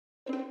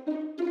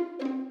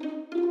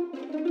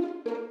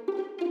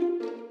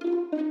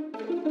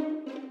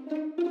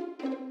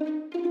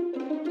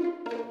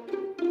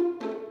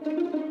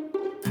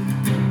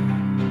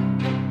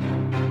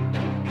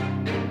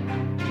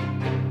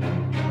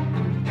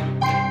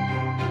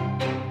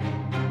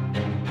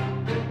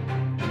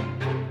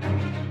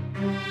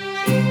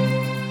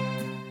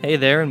Hey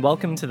there, and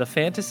welcome to the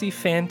Fantasy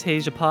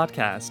Fantasia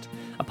podcast,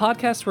 a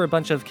podcast where a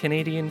bunch of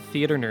Canadian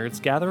theater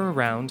nerds gather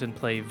around and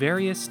play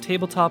various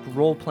tabletop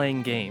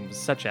role-playing games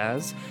such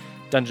as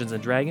Dungeons &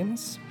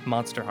 Dragons,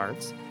 Monster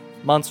Hearts,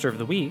 Monster of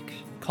the Week,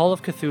 Call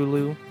of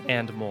Cthulhu,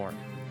 and more.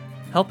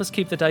 Help us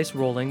keep the dice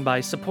rolling by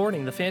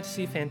supporting the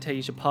Fantasy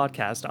Fantasia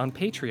podcast on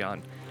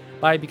Patreon.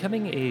 By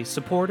becoming a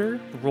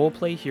supporter,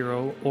 roleplay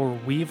hero, or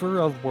weaver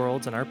of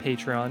worlds on our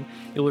Patreon,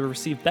 you will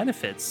receive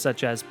benefits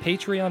such as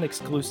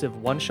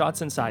Patreon-exclusive one-shots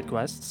and side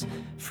quests,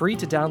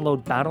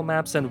 free-to-download battle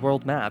maps and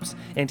world maps,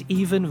 and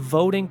even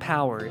voting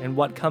power in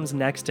what comes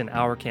next in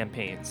our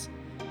campaigns.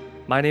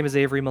 My name is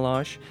Avery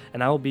Melange,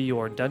 and I will be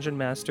your Dungeon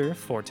Master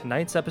for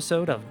tonight's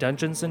episode of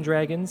Dungeons &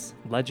 Dragons: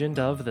 Legend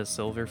of the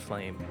Silver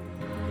Flame.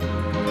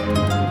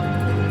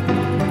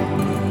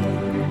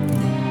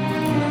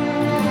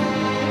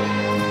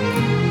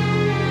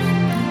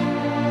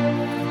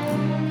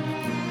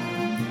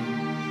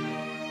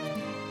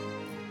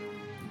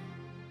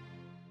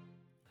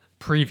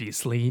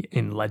 Previously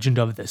in Legend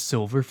of the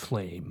Silver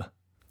Flame.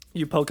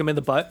 You poke him in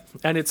the butt,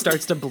 and it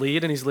starts to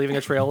bleed, and he's leaving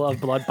a trail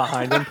of blood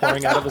behind him,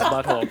 pouring out of his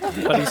butthole.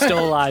 But he's still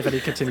alive, and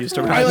he continues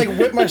to run. I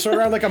whip my sword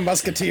around like a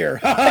musketeer.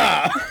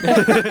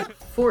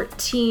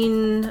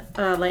 14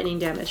 lightning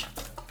damage.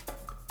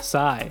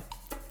 Sigh.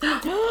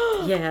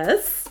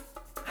 Yes.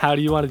 How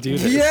do you want to do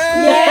this?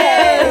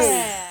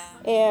 Yes!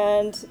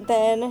 And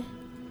then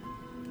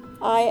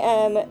I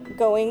am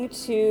going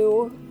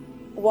to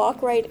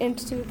walk right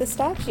into the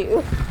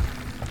statue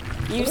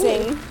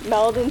using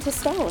Meld into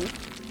Stone.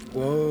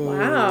 Whoa.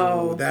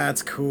 Wow.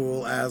 That's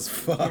cool as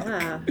fuck.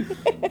 Yeah.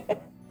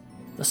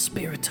 The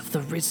spirit of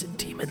the risen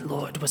demon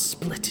lord was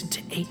split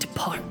into 8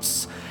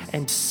 parts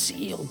and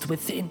sealed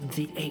within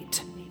the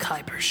 8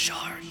 Kyber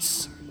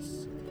shards.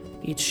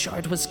 Each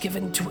shard was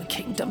given to a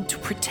kingdom to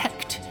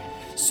protect,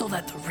 so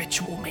that the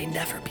ritual may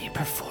never be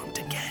performed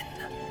again.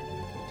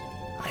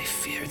 I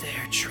fear they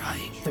are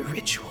trying the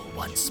ritual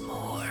once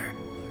more,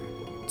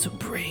 to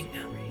bring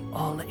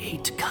all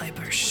 8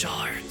 Kyber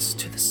shards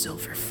to the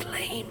Silver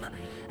Flame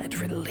and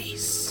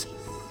release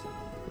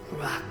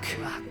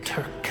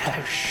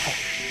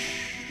Turkesh.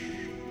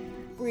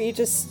 Bree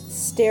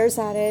just stares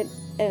at it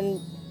and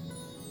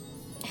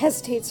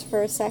hesitates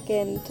for a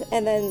second,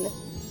 and then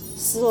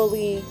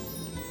slowly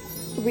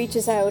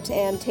reaches out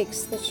and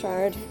takes the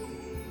shard.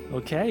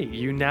 Okay,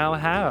 you now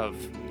have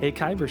a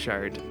Kyber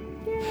shard.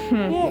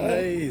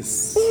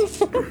 Nice.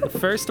 The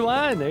first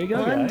one. There you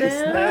go, One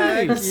guys. down.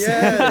 Nice.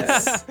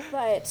 Yes.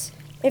 But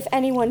if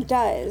anyone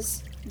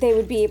does, they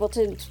would be able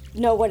to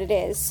know what it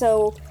is.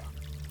 So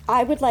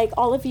I would like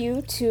all of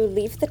you to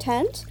leave the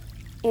tent,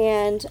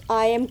 and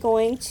I am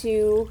going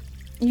to...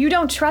 You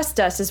don't trust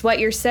us, is what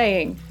you're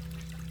saying.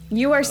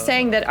 You are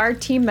saying that our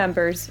team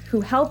members who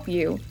help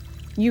you,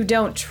 you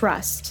don't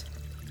trust.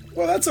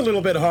 Well, that's a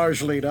little bit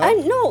harsh, Lita.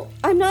 No,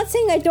 I'm not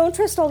saying I don't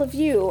trust all of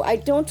you. I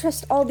don't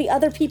trust all the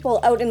other people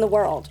out in the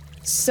world.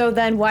 So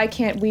then why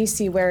can't we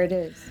see where it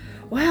is?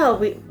 Well,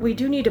 we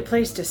do need a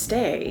place to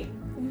stay.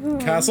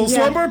 Castle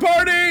slumber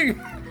party!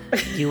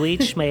 You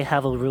each may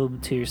have a room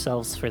to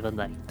yourselves for the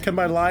night. Can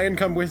my lion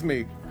come with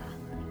me?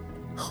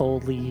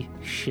 Holy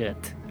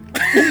shit.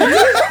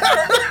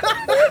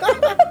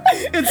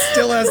 It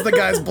still has the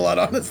guy's blood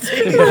on his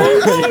teeth.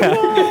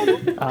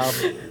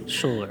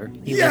 Sure.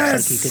 He Yes!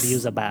 looks like he could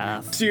use a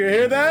bath. Do you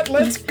hear that?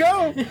 Let's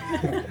go.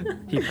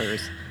 He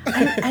purrs.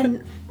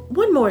 And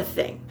one more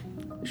thing.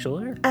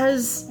 Sure.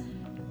 As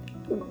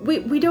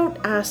we don't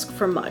ask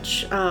for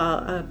much.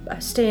 A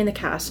stay in the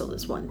castle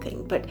is one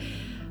thing, but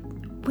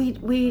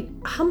we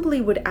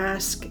humbly would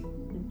ask,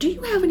 do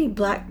you have any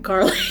black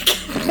garlic?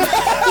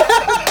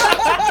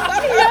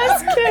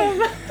 Yes,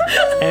 Kim!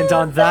 And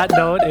on that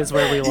note is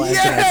where we will end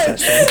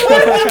tonight's session.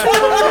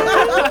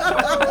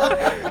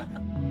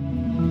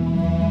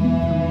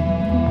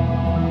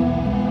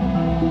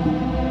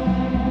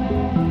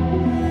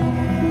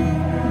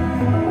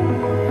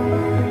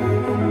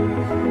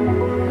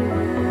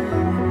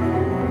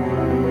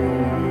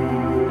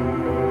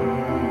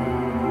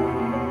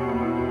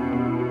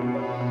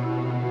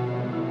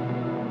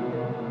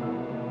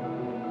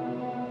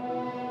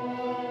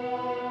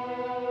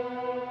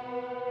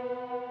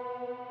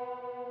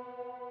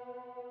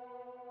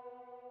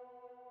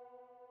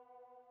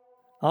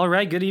 All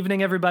right, good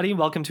evening, everybody.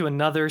 Welcome to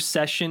another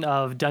session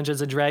of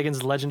Dungeons &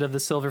 Dragons: Legend of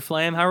the Silver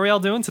Flame. How are we all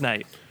doing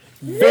tonight?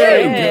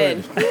 Very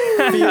good.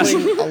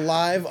 Feeling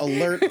alive,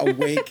 alert,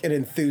 awake, and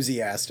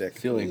enthusiastic.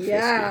 Feeling frisky.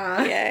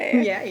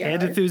 Yeah. Yeah.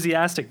 And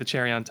enthusiastic, the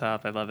cherry on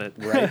top. I love it.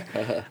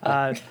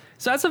 Right?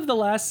 So as of the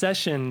last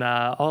session,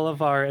 all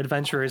of our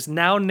adventurers,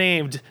 now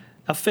named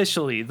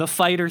officially the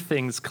Fighter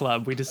Things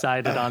Club, we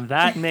decided on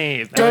that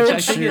name.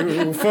 Don't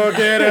you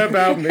forget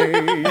about me,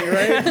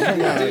 right?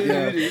 Come on,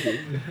 yeah.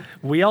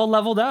 We all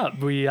leveled up.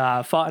 We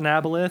fought in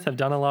Aboleth, have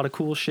done a lot of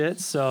cool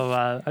shit. So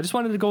I just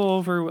wanted to go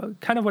over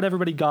kind of what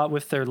everybody got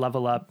with their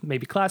level up,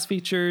 maybe class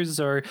features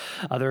or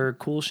other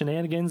cool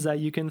shenanigans that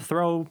you can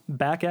throw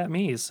back at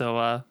me.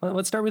 So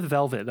let's start with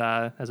Velvet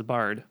as a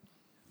bard.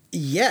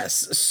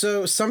 Yes.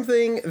 So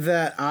something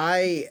that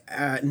I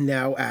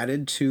now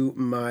added to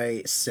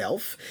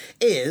myself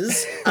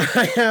is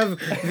I have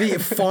the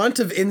font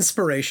of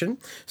inspiration.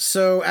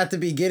 So at the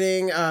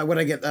beginning, when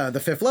I get the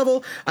 5th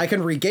level, I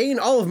can regain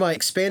all of my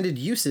expanded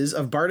uses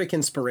of bardic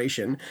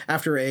inspiration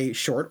after a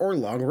short or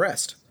long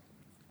rest.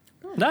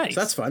 Nice.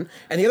 So that's fun.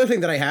 And the other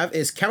thing that I have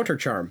is Counter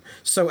Charm.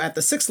 So at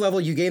the 6th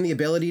level, you gain the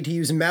ability to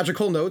use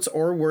magical notes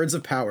or words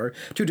of power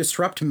to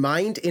disrupt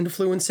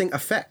mind-influencing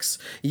effects.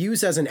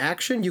 Used as an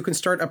action, you can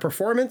start a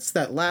performance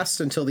that lasts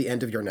until the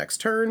end of your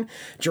next turn.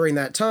 During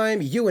that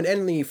time, you and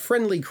any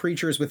friendly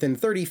creatures within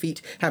 30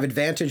 feet have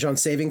advantage on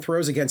saving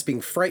throws against being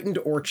frightened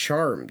or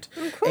charmed.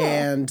 Oh, cool.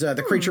 And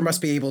the creature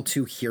must be able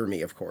to hear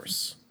me, of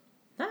course.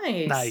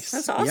 Nice.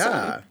 That's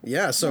awesome.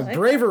 Yeah. So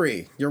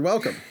bravery, you're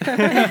welcome.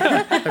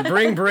 I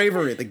bring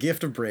bravery, the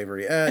gift of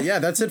bravery. Yeah,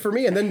 that's it for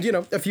me. And then,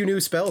 a few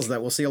new spells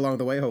that we'll see along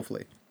the way,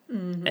 hopefully.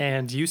 Mm-hmm.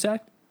 And you,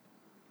 Zach?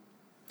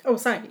 Oh,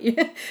 sorry.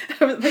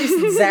 I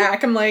was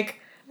Zach. I'm like,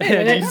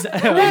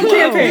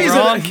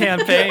 Wrong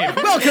campaign.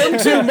 Welcome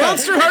to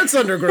Monster Hearts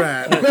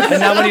Undergrad.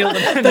 And now when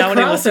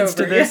he listens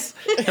to crossover, this,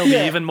 he'll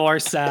be even more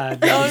sad.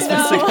 Oh,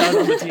 no.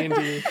 On the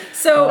D&D.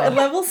 So at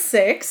level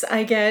 6,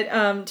 I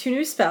get 2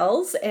 new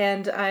spells,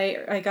 and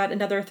I got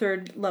another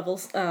 3rd level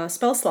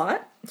spell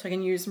slot, so I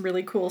can use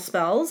really cool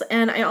spells.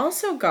 And I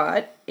also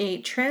got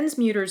a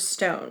Transmuter's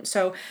Stone.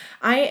 So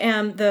I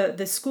am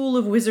the school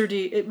of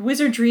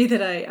wizardry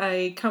that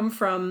I come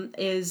from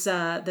is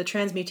the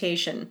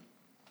transmutation.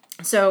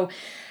 So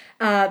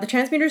the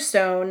Transmuter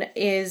Stone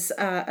is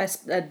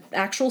an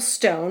actual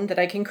stone that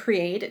I can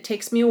create. It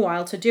takes me a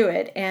while to do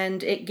it,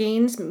 and it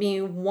gains me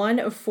 1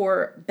 of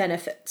 4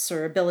 benefits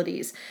or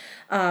abilities.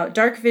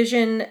 Dark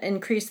vision,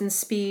 increase in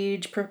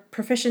speed,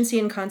 proficiency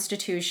in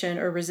constitution,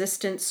 or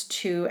resistance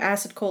to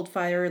acid, cold,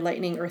 fire,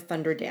 lightning, or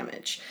thunder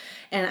damage.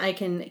 And I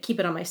can keep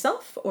it on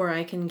myself, or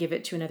I can give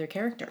it to another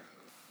character.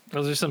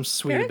 Those are some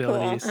sweet Very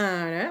abilities. cool.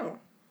 I know.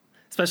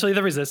 Especially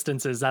the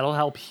resistances. That'll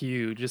help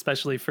huge,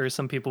 especially for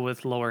some people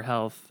with lower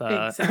health.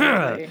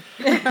 Exactly.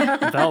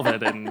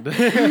 Velvet and...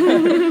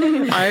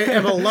 I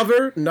am a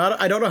lover.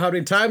 I don't know how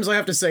many times I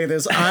have to say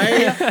this.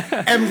 I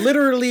am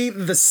literally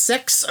the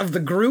sex of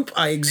the group.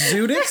 I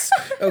exude it.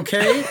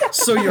 Okay?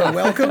 So you're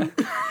welcome.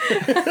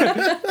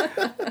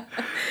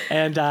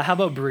 And how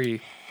about Bree?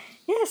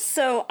 Yes,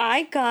 so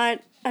I got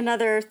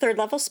another 3rd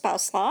level spell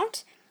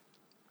slot.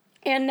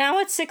 And now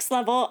at 6th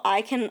level,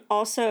 I can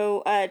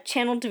also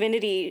channel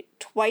divinity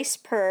twice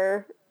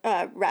per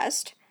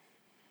rest.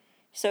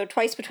 So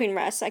twice between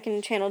rests, I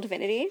can channel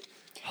divinity.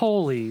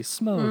 Holy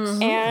smokes.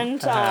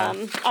 And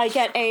I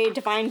get a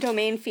divine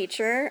domain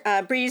feature.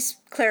 Bree's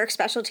cleric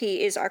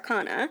specialty is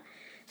Arcana.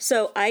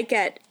 So I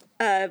get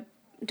a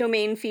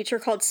domain feature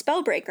called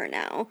Spellbreaker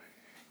now.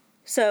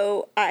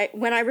 So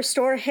when I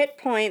restore hit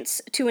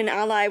points to an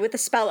ally with a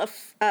spell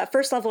of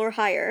 1st level or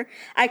higher,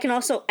 I can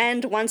also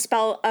end 1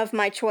 spell of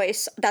my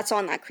choice that's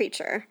on that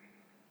creature.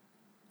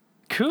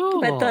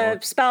 Cool. But the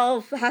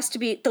spell has to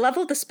be, the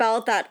level of the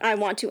spell that I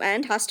want to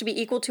end has to be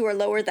equal to or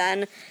lower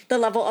than the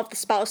level of the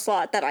spell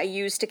slot that I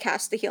use to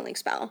cast the healing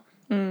spell.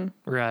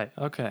 Right,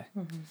 okay.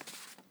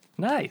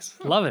 Nice,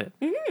 love it.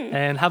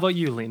 And how about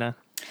you, Lena?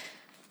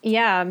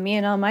 Yeah, me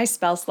and all my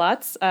spell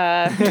slots,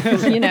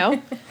 you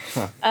know.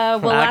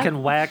 I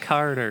can whack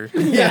harder.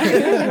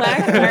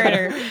 Whack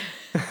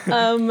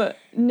harder.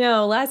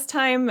 No, last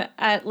time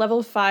at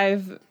level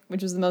 5,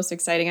 which was the most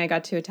exciting, I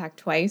got to attack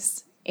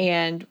twice.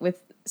 And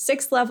with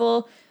 6th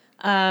level,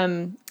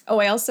 I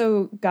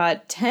also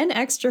got 10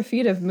 extra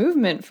feet of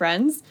movement,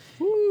 friends.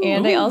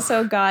 And I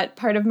also got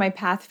part of my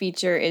path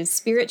feature is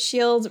Spirit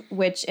Shield,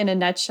 which in a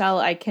nutshell,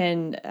 I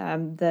can,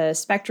 the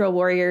spectral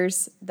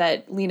warriors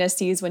that Lena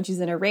sees when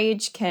she's in a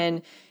rage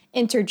can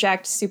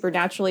interject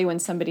supernaturally when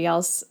somebody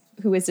else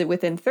who is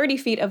within 30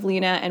 feet of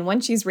Lena and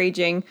when she's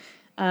raging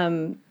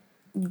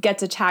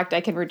gets attacked, I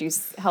can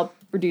help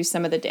reduce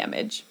some of the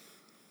damage.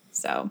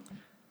 So...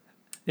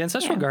 The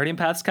Ancestral Guardian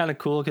Path's kind of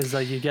cool because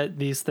you get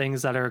these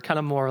things that are kind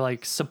of more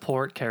like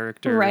support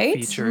character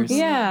features,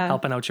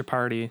 helping out your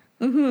party.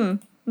 I'm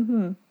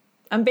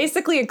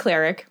basically a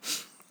cleric.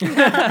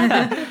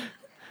 And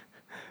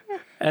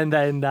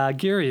then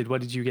Gyriad,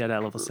 what did you get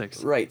at level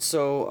 6? Right.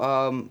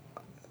 So,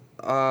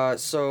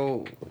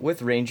 so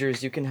with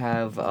Rangers, you can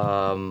have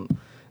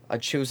a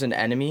chosen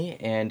enemy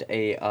and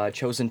a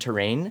chosen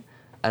terrain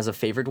as a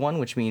favored one,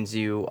 which means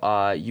you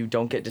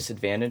don't get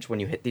disadvantage when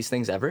you hit these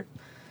things ever.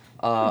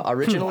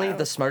 Originally,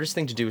 the smartest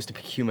thing to do is to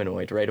pick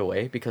humanoid right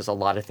away because a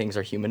lot of things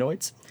are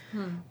humanoids.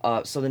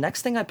 So the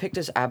next thing I picked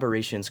is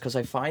aberrations because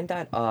I find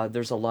that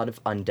there's a lot of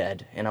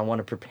undead and I want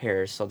to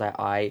prepare so that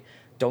I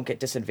don't get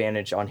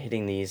disadvantage on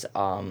hitting these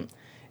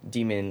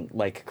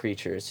demon-like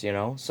creatures, you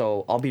know?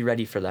 So I'll be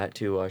ready for that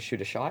to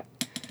shoot a shot.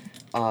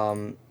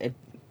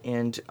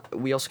 And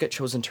we also get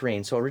chosen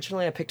terrain. So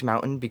originally I picked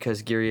mountain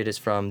because Gyriad is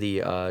from the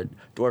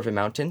Dwarven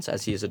Mountains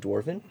as he is a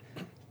dwarven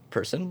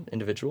person,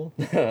 individual.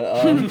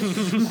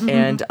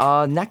 And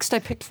next I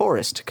picked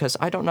forest because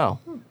I don't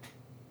know.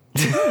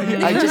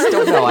 I just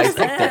don't know. I picked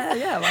it.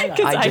 Yeah, why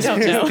not? I don't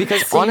know.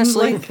 Because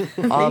honestly,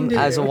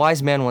 as a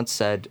wise man once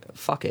said,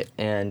 "Fuck it,"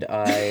 and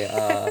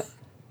I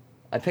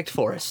picked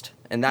forest,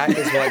 and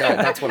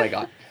that's what I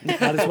got.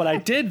 That is what I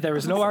did. There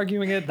was no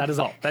arguing it. That is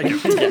all. Thank you.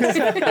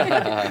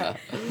 The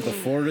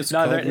forest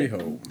called me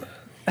home.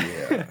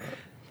 Yeah.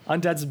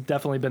 Undead's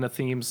definitely been a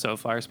theme so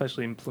far,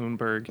 especially in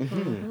Bloomberg.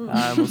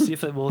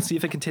 We'll see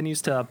if it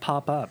continues to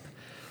pop up.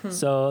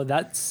 So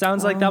that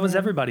sounds like that was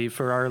everybody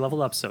for our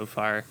level up so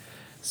far.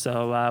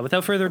 So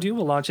without further ado,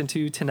 we'll launch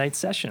into tonight's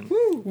session.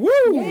 Woo!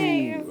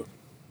 Yay.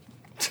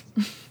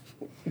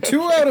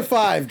 2 out of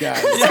 5,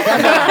 guys.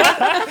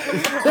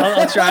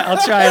 I'll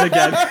try it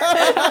again.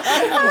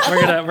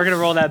 We're gonna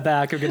roll that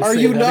back. Are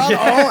you not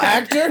all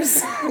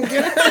actors?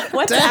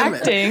 What's Damn it.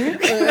 acting?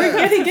 We're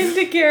getting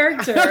into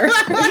character.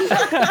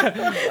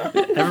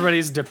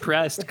 Everybody's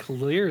depressed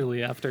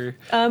clearly after.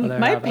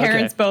 My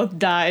parents both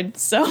died,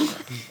 so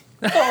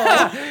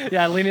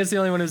Yeah, Lena's the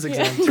only one who's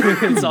exempt.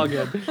 It's all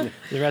good.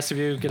 The rest of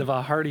you get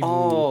a hearty.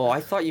 Oh,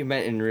 I thought you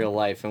meant in real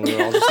life, and we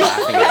were all just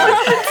laughing at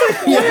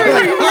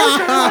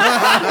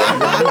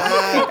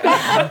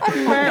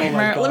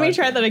Let me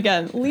try that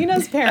again.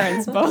 Lena's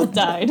parents both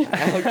died. you.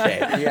 Okay,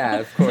 yeah,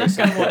 of course.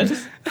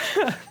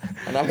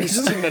 And I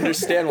just didn't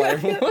understand why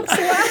everyone was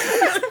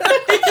laughing.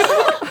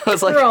 I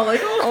was like, We're all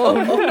like,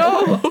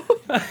 oh,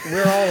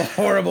 We're all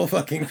horrible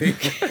fucking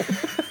people.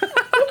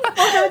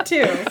 that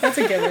too. That's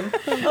a given.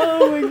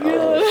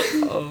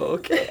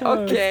 okay.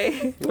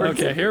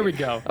 Okay, here we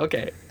go.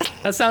 Okay.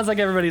 That sounds like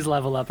everybody's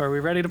level up. Are we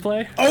ready to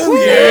play? Oh,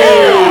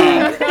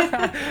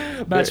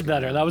 yeah! Much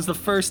better. That was the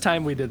first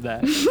time we did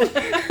that.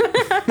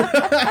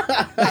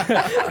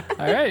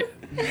 All right.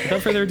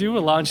 Without further ado,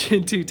 we'll launch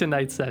into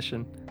tonight's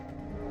session.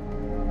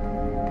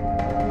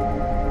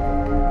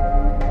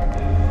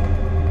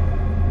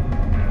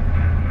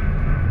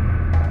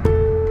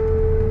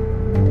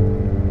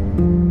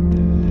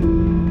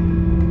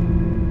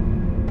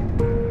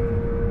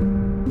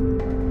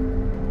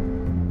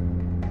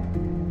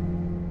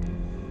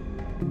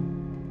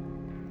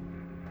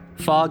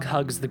 Fog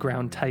hugs the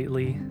ground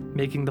tightly,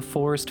 making the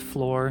forest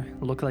floor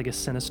look like a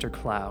sinister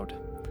cloud.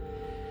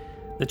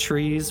 The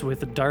trees,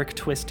 with dark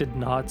twisted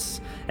knots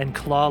and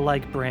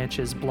claw-like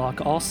branches,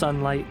 block all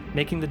sunlight,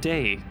 making the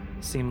day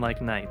seem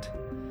like night.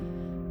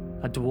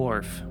 A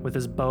dwarf, with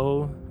his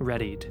bow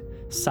readied,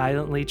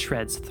 silently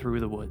treads through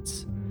the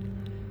woods.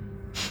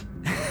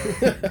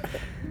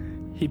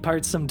 He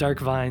parts some dark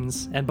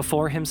vines, and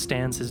before him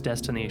stands his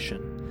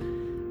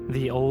destination,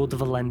 the old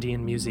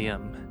Valendian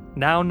Museum,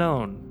 now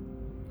known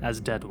as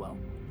Deadwell.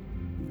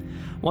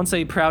 Once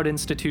a proud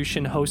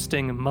institution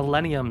hosting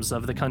millenniums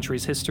of the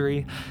country's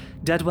history,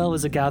 Deadwell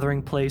is a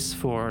gathering place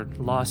for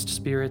lost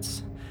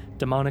spirits,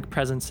 demonic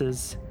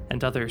presences,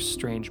 and other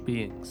strange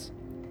beings.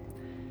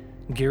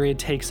 Girid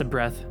takes a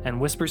breath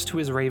and whispers to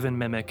his raven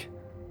mimic,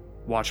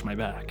 "Watch my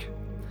back,"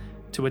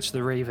 to which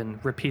the raven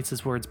repeats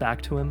his words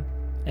back to him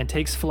and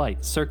takes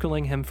flight,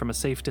 circling him from a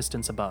safe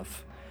distance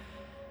above.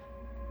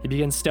 He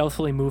begins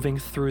stealthily moving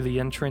through the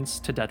entrance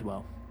to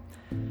Deadwell.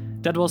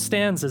 Deadwell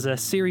stands as a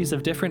series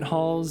of different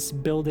halls,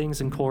 buildings,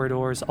 and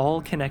corridors,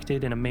 all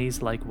connected in a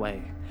maze-like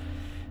way.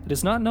 It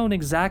is not known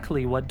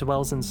exactly what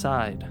dwells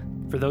inside,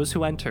 for those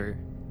who enter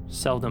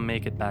seldom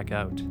make it back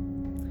out.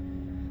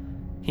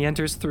 He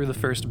enters through the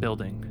first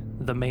building,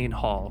 the main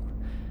hall,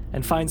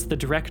 and finds the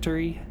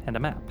directory and a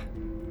map.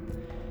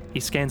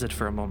 He scans it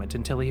for a moment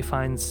until he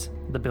finds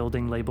the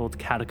building labeled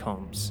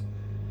Catacombs.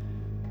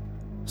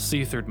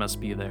 "Seathard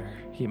must be there,"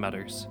 he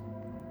mutters.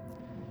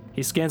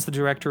 He scans the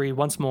directory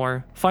once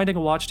more, finding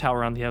a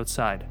watchtower on the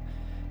outside.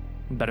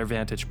 "Better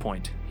vantage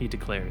point," he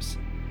declares,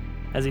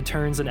 as he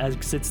turns and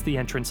exits the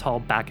entrance hall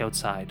back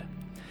outside.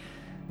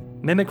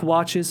 Mimic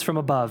watches from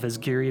above as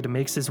Girid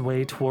makes his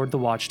way toward the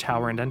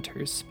watchtower and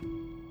enters.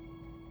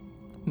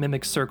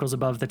 Mimic circles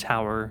above the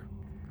tower,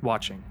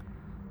 watching,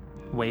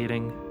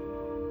 waiting,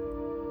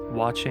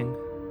 watching.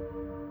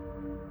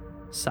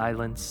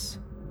 Silence,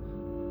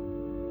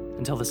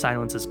 until the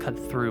silence is cut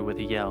through with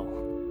a yell.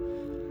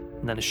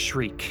 And then a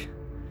shriek.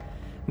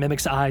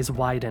 Mimic's eyes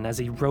widen as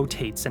he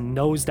rotates and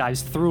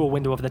nosedives through a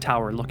window of the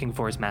tower looking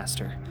for his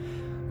master.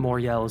 More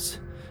yells,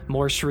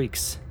 more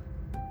shrieks,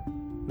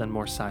 then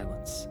more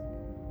silence.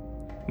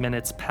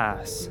 Minutes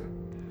pass,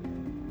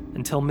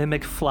 until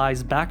Mimic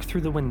flies back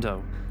through the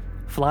window,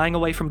 flying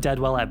away from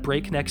Deadwell at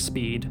breakneck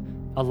speed,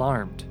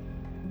 alarmed,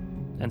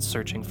 and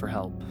searching for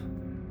help.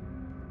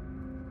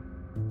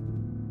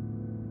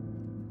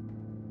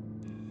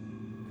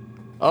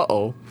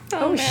 Uh-oh.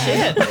 Oh,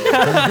 shit.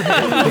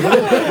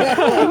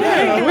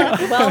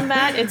 Well,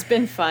 Matt, it's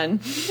been fun.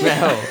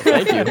 No,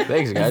 thank you.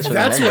 Thanks, guys. For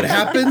That's the what menu.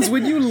 happens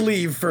when you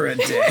leave for a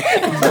day.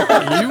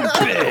 You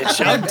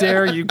bitch! How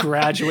dare you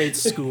graduate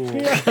school?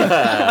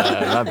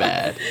 Not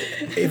bad.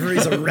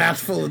 Avery's a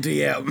wrathful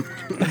DM.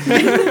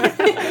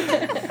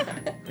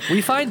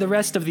 We find the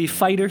rest of the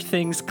Fighter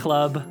Things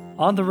Club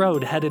on the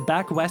road headed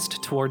back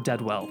west toward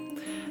Deadwell.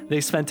 They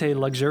spent a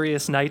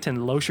luxurious night in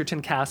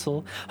Losherton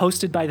Castle,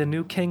 hosted by the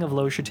new king of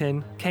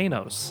Losherton,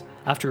 Kanos,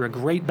 after a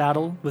great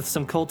battle with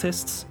some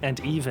cultists and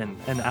even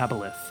an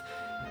aboleth.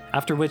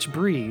 After which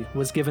Bree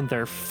was given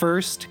their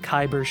first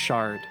Kyber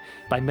shard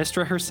by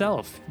Mystra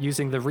herself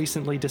using the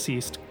recently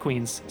deceased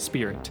queen's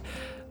spirit.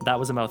 That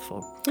was a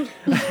mouthful.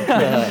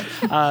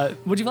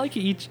 Would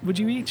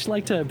you each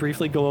like to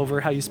briefly go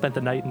over how you spent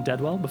the night in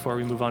Deadwell before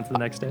we move on to the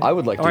next day? I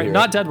would like to hear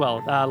not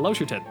Deadwell,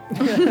 Losherton.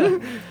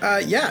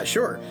 Yeah,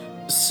 sure.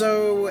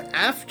 So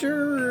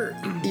after,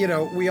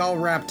 we all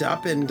wrapped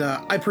up, and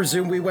I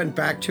presume we went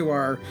back to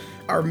our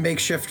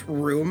makeshift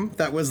room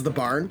that was the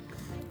barn.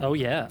 Oh,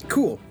 yeah.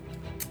 Cool.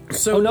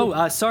 So, Oh,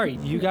 no, sorry.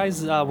 You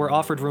guys were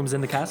offered rooms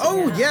in the castle.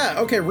 Oh, yeah.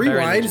 Okay,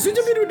 rewind. So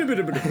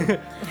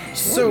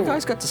So, you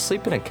guys got to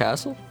sleep in a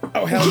castle?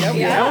 oh, hell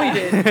yeah, we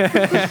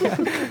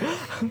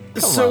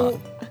did.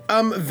 So,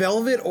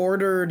 Velvet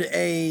ordered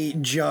a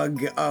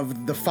jug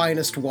of the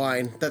finest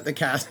wine that the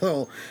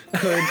castle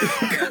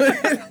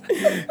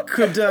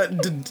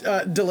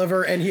could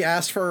deliver, and he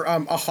asked for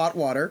a hot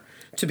water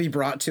to be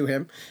brought to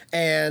him.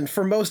 And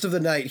for most of the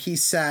night, he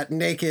sat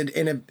naked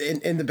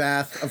in the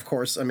bath. Of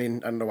course, I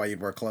mean, I don't know why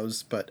you'd wear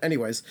clothes, but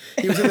anyways,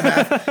 he was in the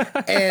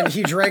bath, and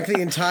he drank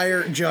the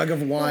entire jug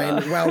of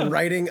wine while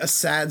writing a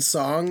sad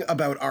song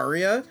about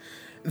Arya.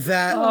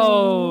 That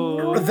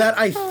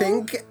I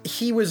think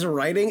he was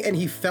writing, and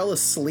he fell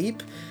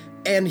asleep,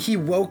 and he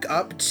woke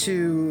up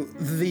to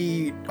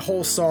the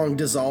whole song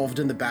dissolved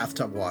in the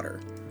bathtub water.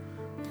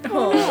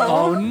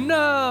 Oh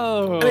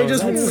no! And I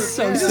just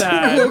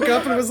sad. woke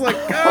up and was like,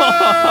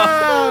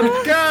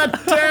 oh, God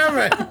damn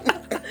it!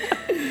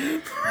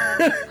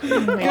 Oh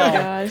my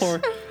gosh.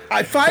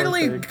 I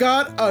finally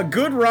got a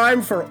good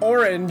rhyme for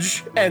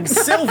orange and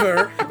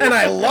silver, and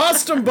I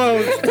lost them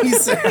both, he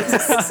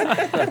says.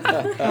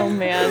 Oh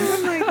man.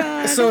 Oh my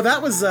god. So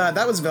that was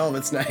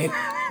Velvet's night.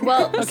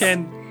 Well,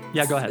 Okay,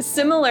 yeah, go ahead.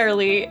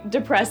 similarly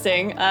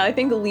depressing. I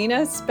think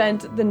Alina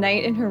spent the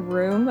night in her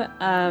room,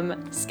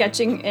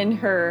 sketching in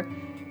her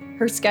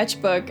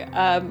sketchbook,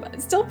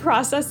 still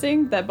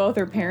processing that both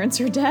her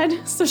parents are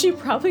dead. So she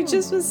probably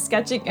just was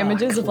sketching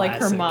images of like her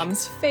classic.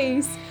 mom's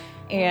face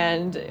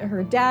and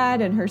her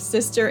dad and her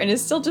sister, and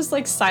is still just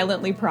like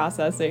silently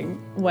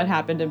processing what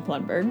happened in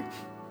Plumberg.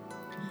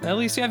 At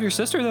least you have your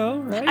sister, though,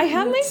 right? I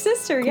have my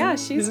sister. Yeah,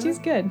 she's good. She's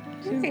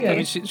good. I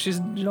mean, she's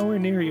nowhere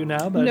near you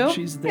now, but Nope.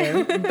 she's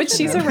there. But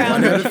she's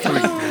around. 1 out of 3.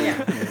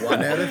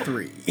 1 out of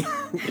 3.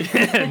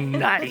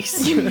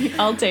 Nice.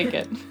 I'll take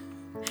it.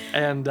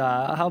 And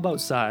how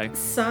about Sai?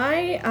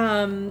 Sai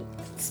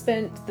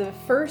spent the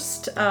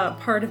first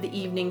part of the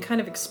evening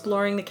kind of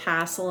exploring the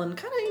castle and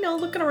kind of,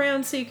 looking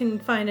around so you can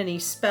find any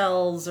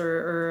spells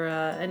or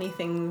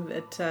anything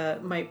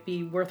that might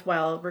be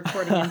worthwhile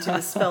recording into the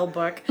spell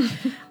book.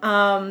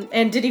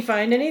 And did he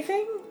find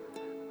anything?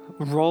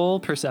 Roll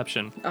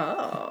perception.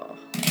 Oh.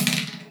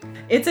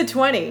 It's a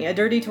 20, a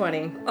dirty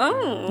 20.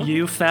 Oh.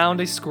 You found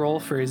a scroll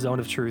for a Zone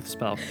of Truth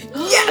spell.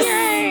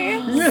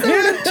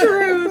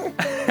 Truth.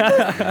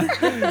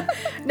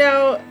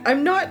 Now,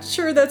 I'm not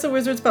sure that's a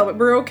wizard spell, but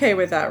we're okay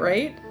with that,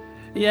 right?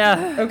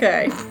 Yeah.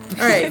 Okay.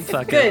 All right.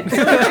 Fuck Good. it.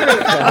 Zone of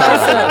Truth.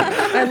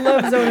 Awesome. I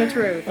love Zone of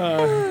Truth.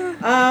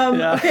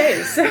 Yeah.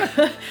 Okay, so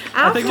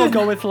I think we'll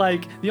go with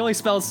the only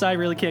spells Sai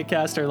really can't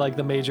cast are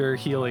the major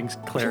healing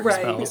cleric right.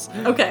 spells.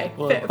 Okay.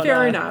 But,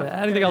 Fair enough.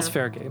 Anything else,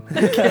 fair game.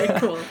 Okay,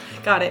 cool.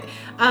 Got it.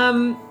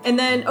 And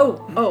then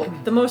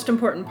the most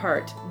important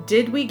part.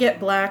 Did we get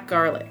black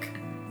garlic?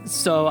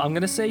 So I'm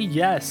going to say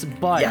yes,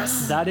 but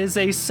Yes. that is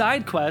a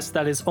side quest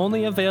that is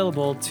only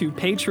available to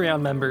Patreon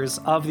members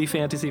of the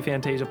Fantasy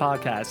Fantasia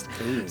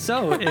podcast.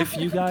 So if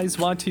you guys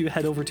want to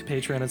head over to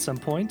Patreon at some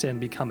point and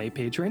become a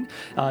patron,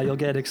 you'll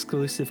get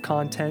exclusive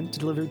content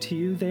delivered to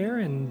you there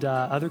and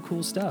other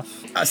cool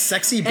stuff. A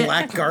sexy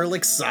black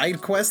garlic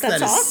side quest That's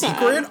that is awesome.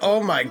 secret?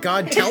 Oh my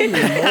god, tell me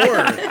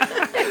more.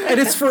 And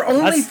it's for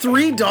only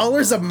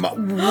 $3 a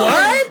month.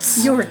 What?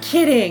 You're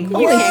kidding.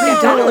 You can't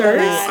get double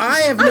that. I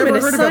have I'm never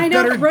gonna heard of a sign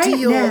up better right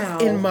deal now.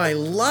 in my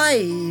life.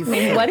 I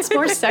mean, what's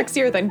more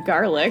sexier than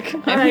garlic?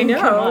 I mean,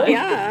 know. come on.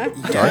 Yeah.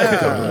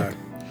 Yeah.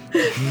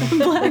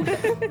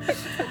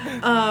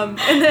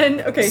 And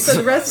then, okay, so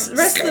the rest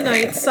of the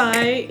night,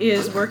 Sai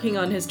is working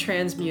on his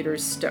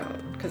transmuter's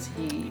stone because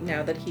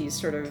now that he's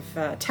sort of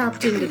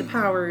tapped into the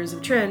powers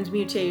of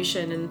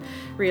transmutation and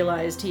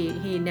realized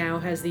he now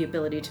has the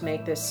ability to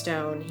make this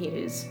stone, he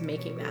is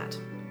making that.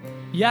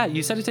 Yeah,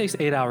 you said it takes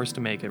 8 hours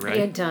to make it, right?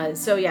 It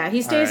does. So yeah,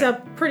 he stays All right.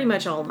 up pretty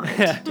much all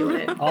night doing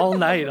it. All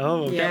night.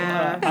 Oh, okay.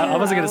 Yeah. I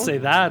wasn't going to say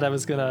that. I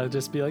was going to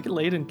just be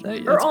late and...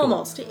 Or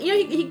almost.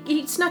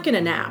 He snuck in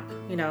a nap,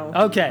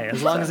 Okay,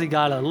 as long as he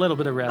got a little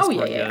bit of rest. Oh, yeah,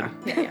 we're yeah,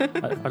 good.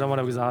 yeah. I don't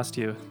want to exhaust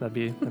you. That'd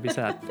be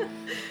sad.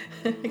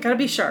 It gotta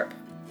be sharp.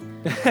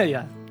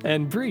 Yeah.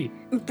 And Bree.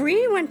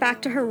 Bree went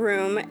back to her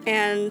room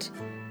and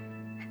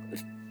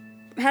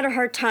had a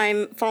hard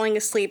time falling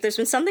asleep. There's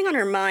been something on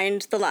her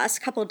mind the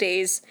last couple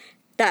days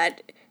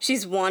that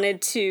she's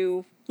wanted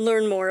to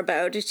learn more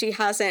about. She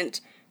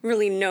hasn't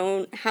really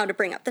known how to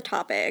bring up the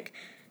topic.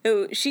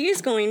 So she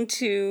is going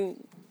to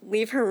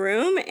leave her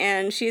room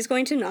and she's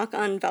going to knock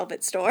on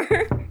Velvet's door.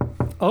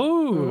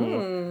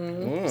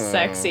 Oh.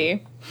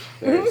 Sexy.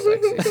 Very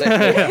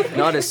sexy.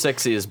 Not as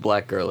sexy as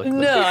Black Girl.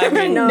 No, I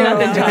mean,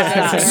 nothing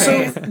tops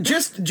that. So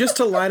just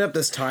to line up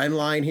this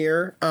timeline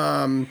here,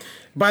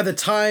 by the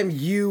time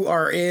you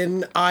are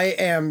in, I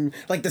am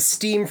like the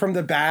steam from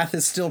the bath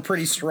is still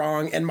pretty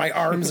strong, and my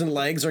arms and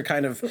legs are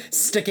kind of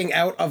sticking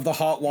out of the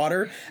hot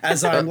water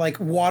as I'm like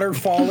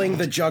waterfalling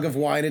the jug of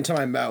wine into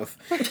my mouth,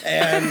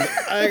 and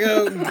I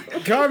go,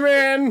 "Come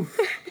in."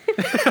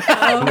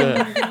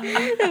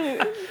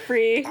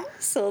 Bree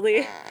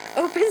slowly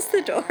opens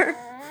the door.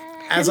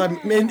 As I'm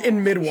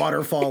in mid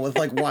waterfall with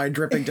like wine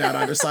dripping down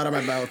either side of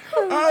my mouth.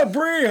 Oh,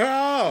 Bree,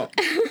 how?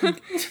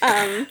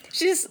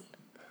 She just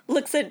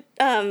looks at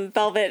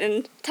Velvet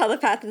and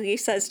telepathically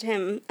says to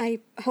him, I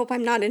hope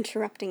I'm not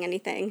interrupting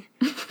anything.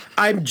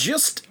 I'm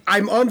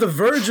on the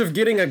verge of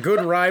getting a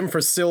good rhyme for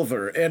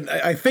silver, and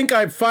I think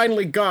I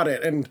finally got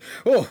it, and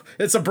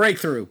it's a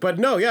breakthrough. But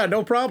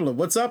no problem.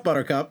 What's up,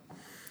 Buttercup?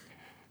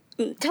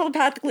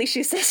 Telepathically,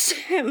 she says to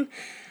him,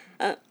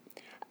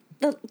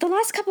 the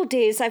last couple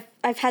days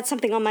I've had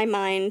something on my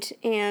mind,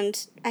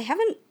 and I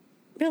haven't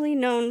really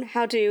known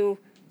how to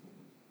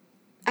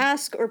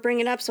ask or bring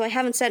it up, so I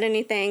haven't said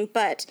anything,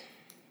 but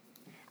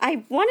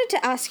I wanted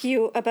to ask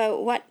you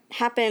about what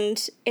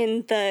happened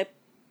in the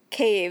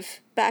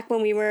cave back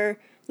when we were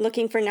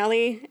looking for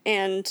Nellie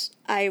and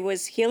I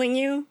was healing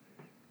you.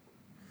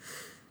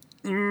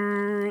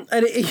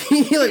 And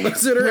he like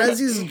looks at her as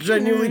he's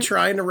genuinely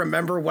trying to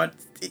remember what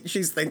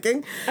she's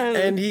thinking,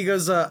 and he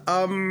goes,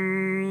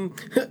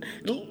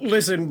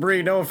 listen,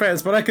 Bree, no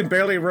offense, but I can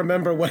barely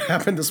remember what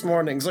happened this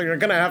morning, so you're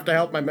gonna have to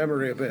help my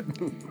memory a bit.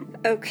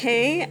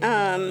 Okay,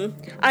 I'm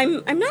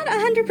not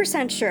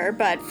 100% sure,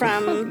 but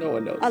from No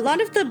one knows. a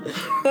lot of the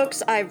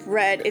books I've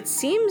read, it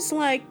seems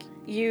like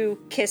you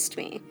kissed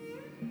me.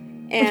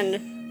 And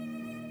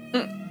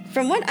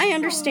from what I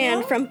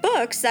understand from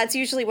books, that's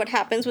usually what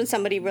happens when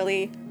somebody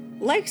really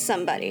likes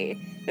somebody.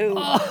 Ooh.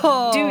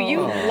 Do you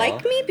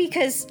like me?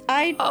 Because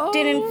I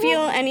didn't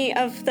feel any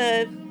of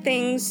the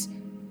things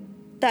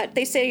that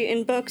they say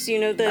in books, the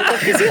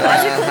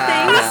physiological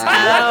things.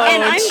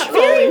 And I'm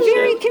very,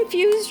 very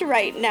confused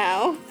right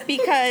now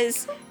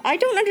because I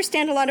don't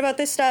understand a lot about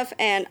this stuff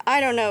and I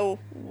don't know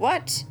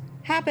what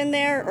happened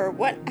there or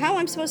how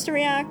I'm supposed to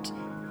react.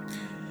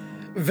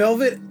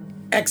 Velvet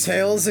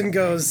exhales and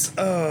goes,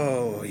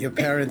 oh, your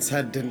parents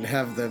didn't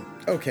have the...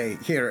 Okay,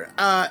 here.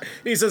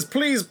 He says,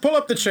 please pull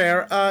up the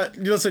chair.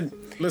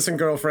 Listen,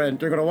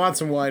 girlfriend, you're going to want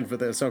some wine for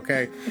this,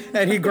 okay?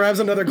 And he grabs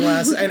another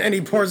glass and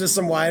he pours us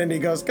some wine and he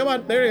goes, come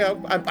on, there you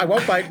go. I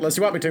won't bite unless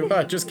you want me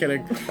to. Just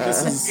kidding.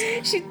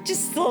 She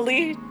just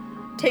slowly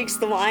takes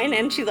the wine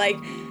and she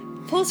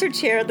pulls her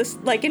chair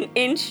an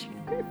inch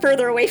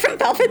further away from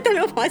Velvet than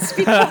it was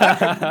before.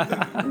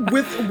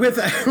 with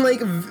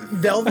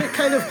Velvet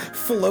kind of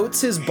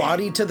floats his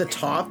body to the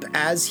top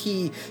as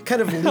he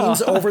kind of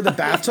leans over the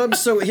bathtub,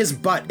 so his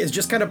butt is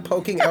just kind of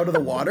poking out of the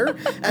water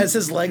as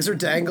his legs are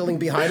dangling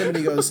behind him, and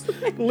he goes,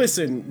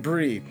 listen,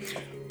 Bree,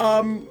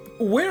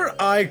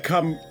 where I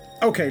come...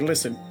 Okay,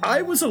 listen,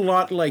 I was a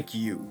lot like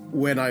you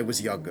when I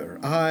was younger.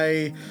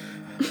 I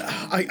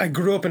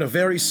grew up in a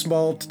very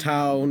small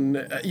town,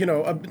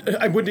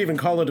 I wouldn't even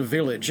call it a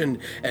village, and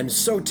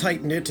so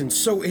tight-knit and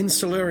so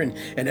insular, and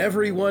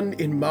everyone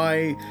in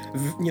my,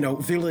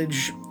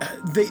 village,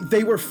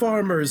 they were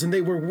farmers and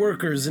they were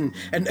workers and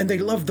they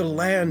loved the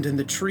land and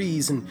the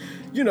trees, and,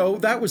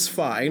 that was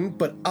fine,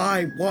 but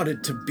I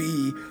wanted to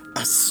be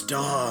a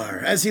star.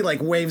 As he,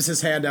 waves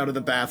his hand out of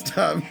the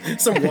bathtub,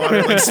 some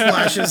water,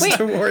 splashes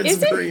towards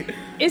Bree.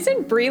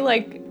 Isn't Bree,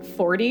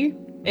 40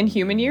 in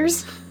human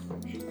years?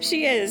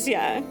 She is,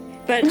 yeah.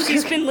 But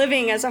she's been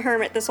living as a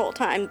hermit this whole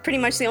time. Pretty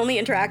much the only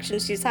interaction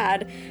she's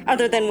had,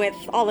 other than with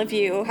all of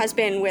you, has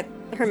been with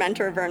her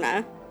mentor,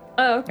 Verna.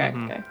 Oh, okay,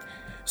 okay.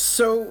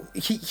 So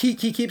he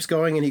keeps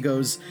going and he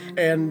goes,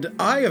 and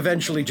I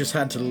eventually just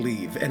had to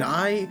leave. And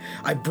I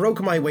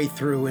broke my way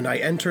through and I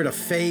entered a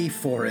fey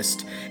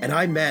forest and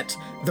I met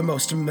the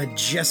most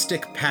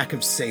majestic pack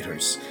of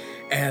satyrs.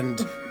 And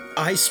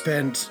I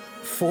spent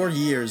 4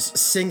 years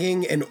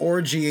singing and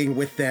orgying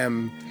with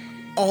them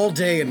all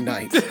day and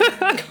night.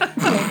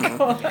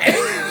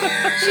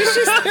 She's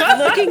just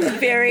looking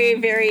very,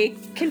 very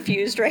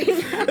confused right now.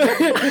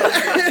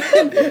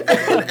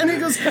 and he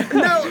goes,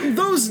 now,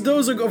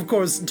 those are, of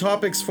course,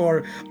 topics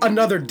for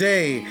another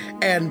day,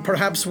 and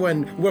perhaps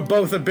when we're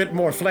both a bit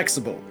more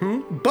flexible.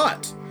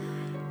 But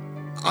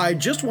I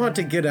just want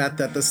to get at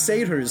that the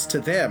satyrs, to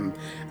them,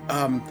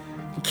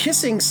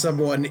 kissing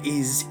someone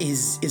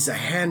is a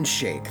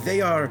handshake.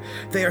 They are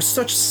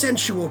such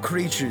sensual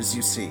creatures,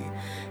 you see.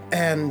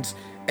 And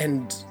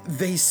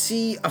they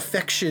see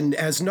affection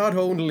as not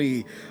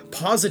only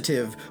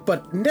positive,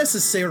 but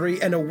necessary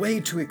and a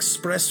way to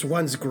express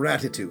one's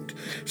gratitude.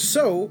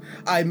 So,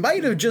 I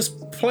might have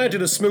just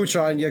planted a smooch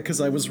on you because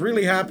I was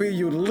really happy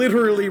you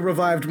literally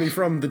revived me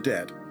from the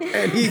dead.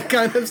 And he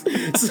kind of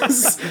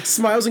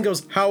smiles and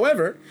goes,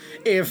 however,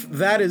 if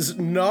that is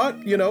not,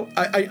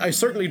 I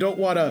certainly don't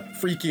want to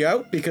freak you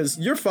out because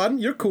you're fun,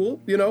 you're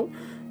cool,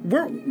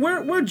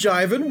 we're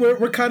jiving.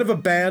 We're kind of a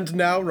band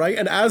now, right?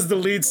 And as the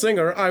lead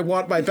singer, I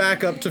want my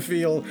backup to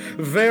feel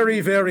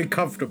very, very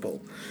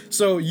comfortable.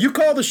 So you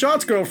call the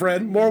shots,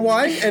 girlfriend. More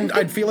wine, and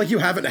I'd feel like you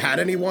haven't had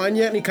any wine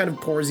yet, and he kind of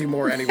pours you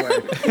more anyway.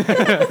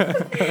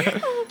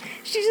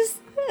 She just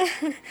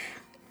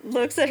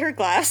looks at her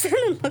glass and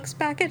then looks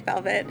back at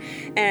Velvet,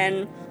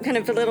 and kind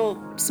of a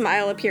little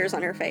smile appears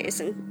on her face,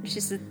 and she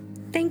says,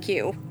 "Thank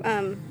you.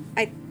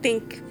 I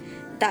think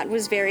that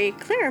was very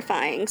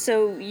clarifying.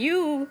 So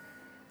you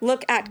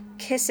look at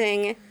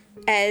kissing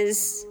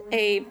as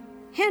a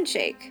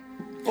handshake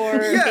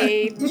or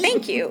a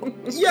thank you."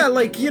 Yeah,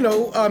 like,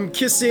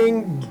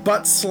 kissing,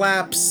 butt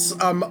slaps.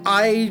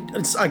 I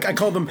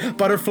call them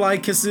butterfly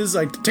kisses.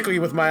 I tickle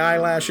you with my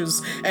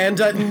eyelashes, and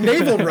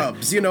navel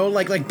rubs.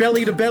 Like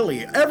belly to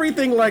belly,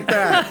 everything like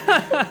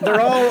that.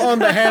 They're all on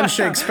the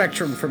handshake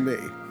spectrum for me.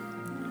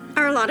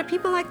 Are a lot of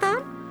people like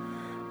that?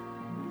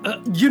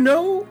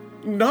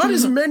 Not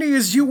as many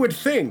as you would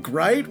think,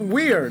 right?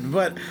 Weird,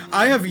 but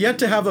I have yet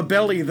to have a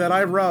belly that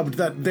I rubbed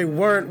that they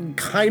weren't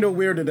kind of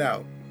weirded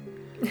out.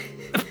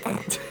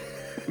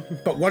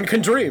 But one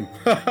can dream.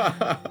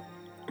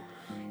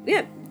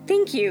 Yeah,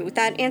 thank you.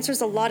 That answers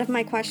a lot of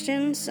my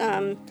questions.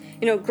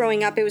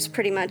 Growing up, it was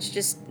pretty much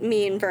just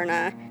me and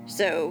Verna.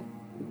 So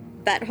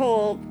that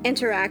whole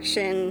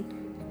interaction,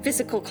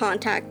 physical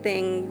contact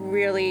thing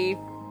really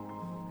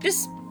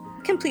just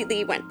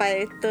completely went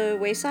by the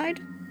wayside,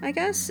 I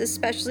guess,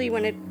 especially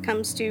when it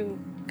comes to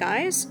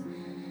guys.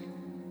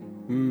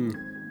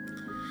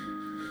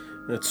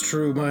 That's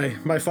true.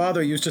 My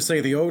father used to say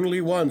the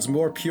only ones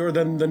more pure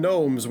than the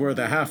gnomes were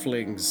the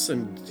halflings,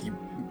 and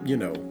you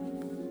know.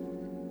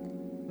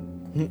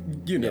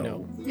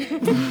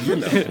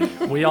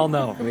 We all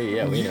know. We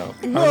know.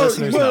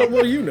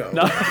 Well, you know.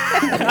 No.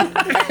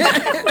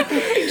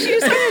 She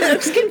just kind of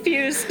looks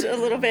confused a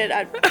little bit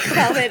at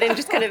Velvet and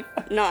just kind of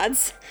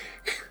nods.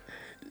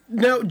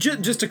 Now,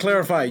 just to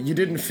clarify, you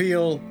didn't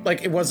feel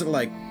like it wasn't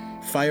like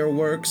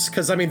fireworks?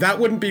 Because, that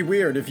wouldn't be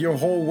weird if your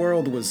whole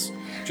world was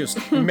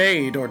just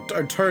made or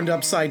turned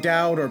upside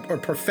down or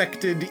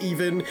perfected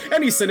even.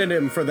 Any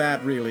synonym for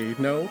that, really,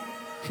 no?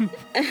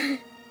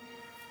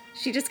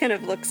 She just kind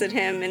of looks at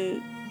him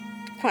and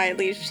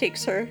quietly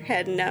shakes her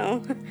head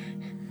no.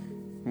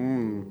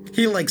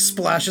 He,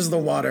 splashes the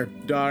water.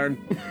 Darn.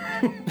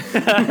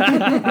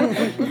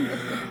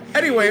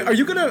 Anyway, are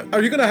you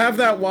gonna have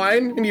that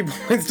wine? And he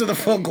points to the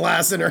full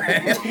glass in her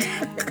hand.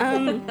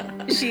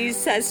 She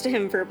says to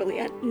him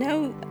verbally,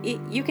 "No,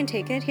 you can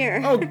take it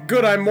here." Oh,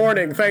 good, I'm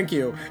mourning, thank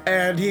you.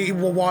 And he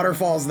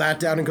waterfalls that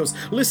down and goes,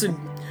 "Listen,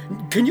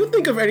 can you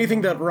think of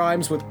anything that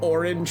rhymes with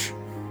orange?"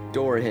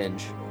 Door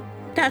hinge.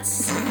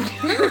 That's...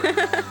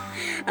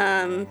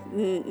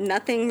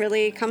 nothing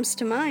really comes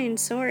to mind,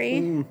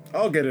 sorry.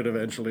 I'll get it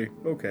eventually,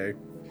 okay.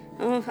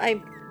 Oh,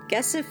 I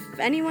guess if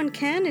anyone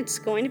can, it's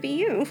going to be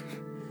you.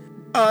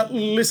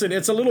 Listen,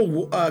 it's a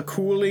little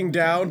cooling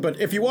down, but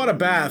if you want a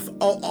bath,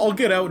 I'll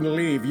get out and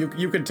leave.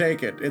 You can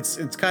take it.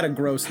 It's kind of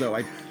gross though.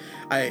 You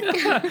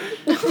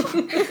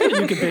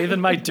can bathe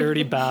in my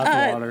dirty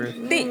bath water.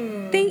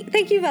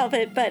 Thank you,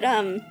 Velvet, but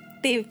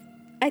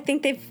I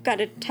think they've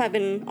got a tub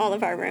in all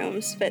of our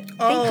rooms, but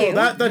thank you.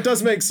 That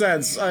does make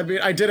sense.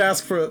 I did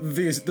ask for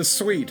the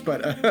suite,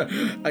 but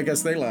I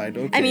guess they lied.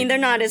 Okay. They're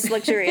not as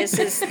luxurious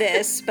as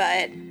this,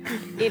 but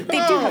they do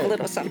have a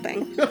little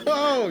something.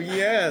 Oh,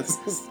 yes.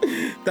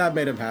 That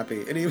made him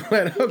happy. And he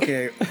went,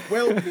 okay,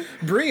 well,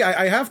 Bree,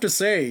 I have to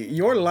say,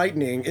 your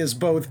lightning is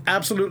both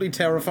absolutely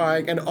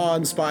terrifying and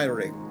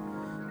awe-inspiring.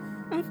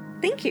 Oh,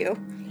 thank you.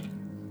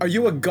 Are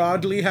you a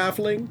godly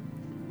halfling?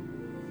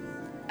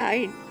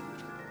 I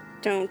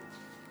don't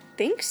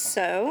think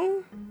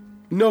so.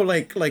 No,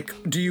 like,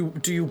 do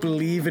you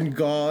believe in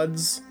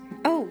gods?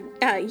 Oh,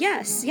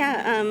 yes,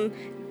 yeah.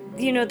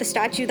 The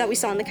statue that we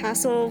saw in the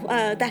castle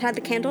that had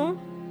the candle?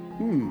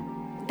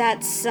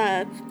 That's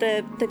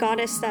the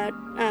goddess that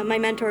my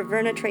mentor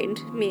Verna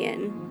trained me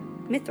in,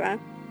 Mithra.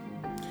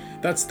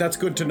 That's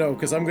good to know,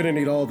 because I'm gonna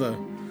need all the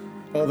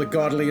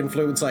godly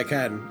influence I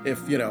can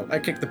if I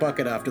kick the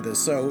bucket after this.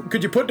 So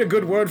could you put in a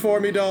good word for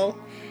me, doll?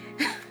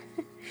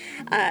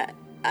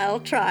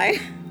 I'll try.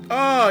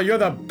 Oh, you're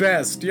the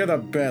best. You're the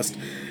best.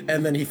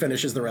 And then he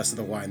finishes the rest of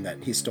the wine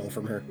that he stole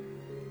from her.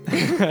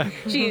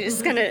 She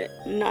just kind of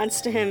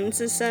nods to him and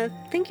says,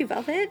 "Thank you,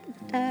 Velvet.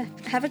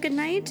 Have a good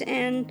night,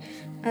 and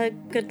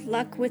good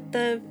luck with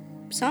the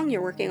song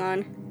you're working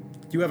on."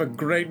 You have a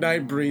great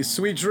night, Bree.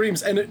 Sweet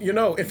dreams. And,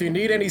 if you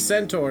need any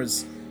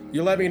centaurs,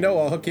 you let me know.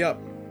 I'll hook you up.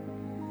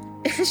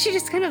 She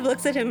just kind of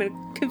looks at him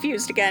and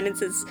confused again and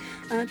says,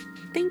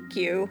 "Thank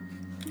you."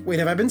 Wait,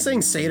 have I been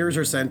saying satyrs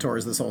or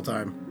centaurs this whole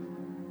time?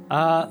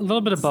 A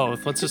little bit of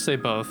both. Let's just say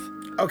both.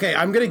 Okay,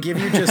 I'm gonna give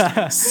you just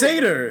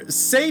satyr,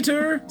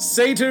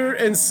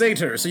 and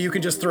satyr, so you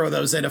can just throw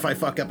those in if I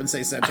fuck up and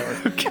say centaur.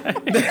 Okay.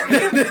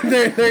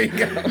 there you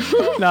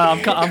go. No,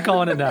 I'm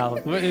calling it now.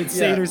 It's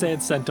satyrs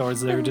and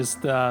centaurs. They're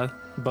just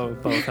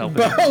both helping.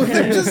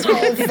 They're just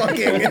all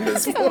fucking in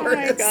this forest. Oh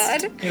my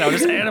god.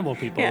 Just animal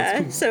people.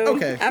 Yeah. Cool. So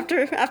okay.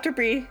 after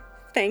Bree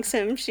thanks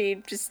him,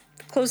 she just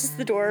closes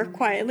the door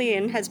quietly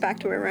and heads back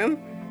to her room.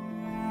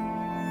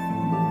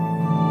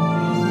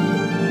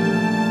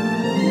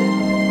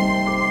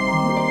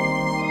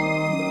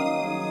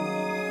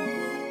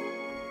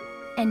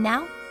 And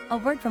now, a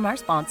word from our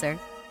sponsor,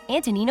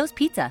 Antonino's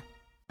Pizza.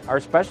 Our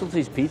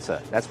specialty is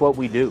pizza. That's what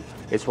we do.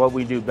 It's what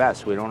we do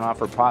best. We don't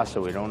offer pasta.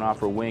 We don't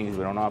offer wings.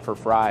 We don't offer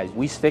fries.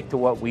 We stick to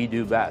what we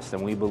do best,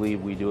 and we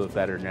believe we do it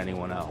better than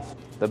anyone else.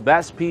 The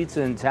best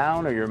pizza in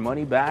town, or your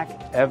money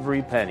back,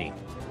 every penny.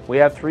 We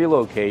have 3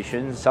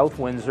 locations: South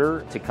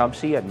Windsor,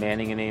 Tecumseh at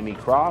Manning and Amy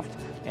Croft,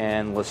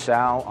 and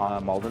LaSalle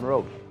on Malden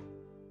Road.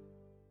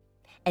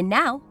 And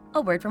now,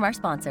 a word from our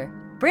sponsor,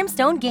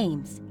 Brimstone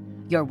Games,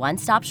 your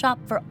one-stop shop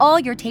for all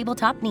your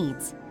tabletop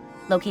needs.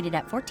 Located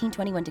at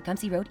 1421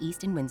 Tecumseh Road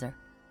East in Windsor.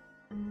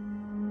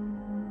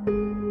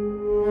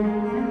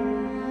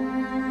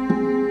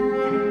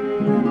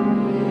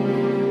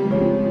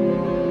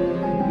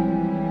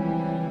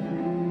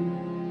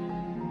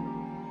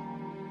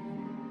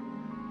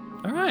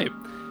 All right.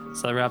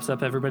 So that wraps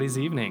up everybody's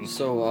evening.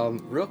 So,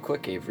 real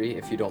quick, Avery,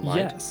 if you don't mind.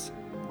 Yes.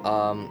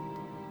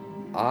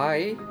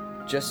 I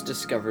just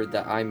discovered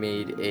that I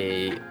made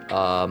a,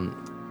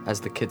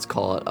 as the kids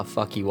call it, a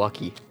fucky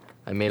wucky.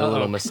 I made a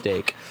little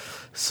mistake.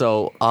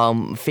 So,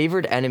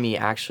 favored enemy,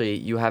 actually,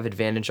 you have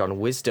advantage on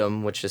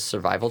wisdom, which is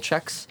survival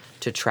checks,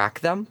 to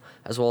track them,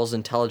 as well as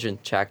intelligence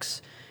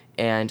checks.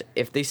 And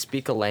if they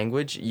speak a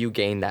language, you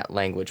gain that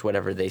language,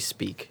 whatever they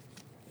speak.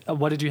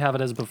 What did you have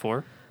it as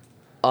before?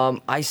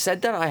 I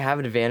said that I have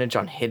an advantage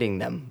on hitting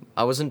them.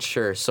 I wasn't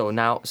sure, so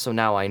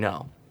now I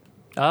know.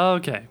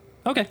 Okay.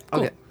 Okay,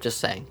 cool. Okay, just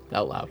saying,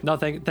 out loud. No,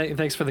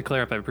 thanks for the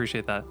clear up. I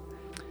appreciate that.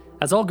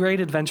 As all great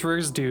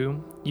adventurers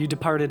do, you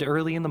departed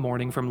early in the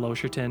morning from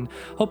Losherton,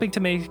 hoping to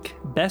make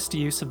best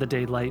use of the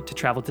daylight to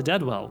travel to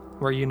Deadwell,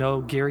 where you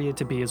know Giria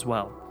to be as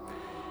well.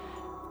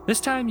 This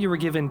time you were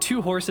given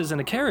 2 horses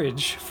and a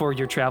carriage for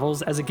your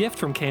travels as a gift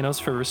from Kanos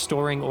for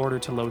restoring order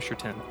to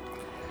Losherton.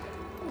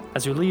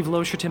 As you leave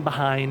Losherton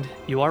behind,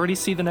 you already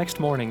see the next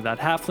morning that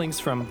halflings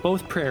from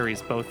both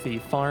prairies, both the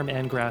farm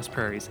and grass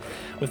prairies,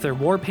 with their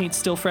war paint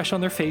still fresh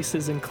on their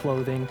faces and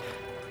clothing,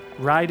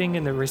 riding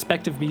in their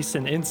respective beasts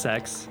and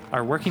insects,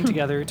 are working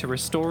together to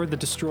restore the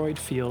destroyed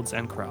fields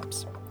and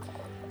crops.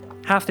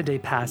 Half the day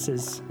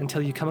passes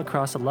until you come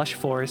across a lush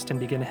forest and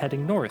begin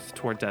heading north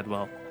toward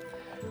Deadwell.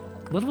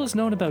 Little is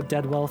known about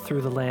Deadwell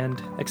through the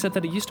land, except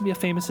that it used to be a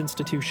famous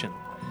institution,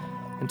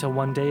 until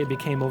one day it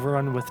became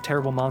overrun with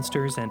terrible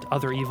monsters and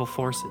other evil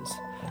forces.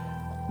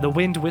 The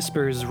wind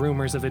whispers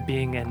rumors of it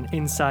being an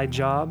inside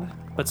job,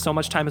 but so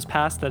much time has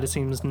passed that it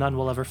seems none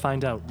will ever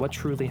find out what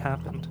truly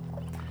happened.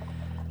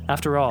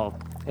 After all,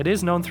 it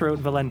is known throughout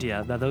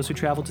Valentia that those who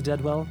travel to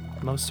Deadwell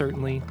most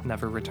certainly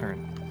never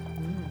return.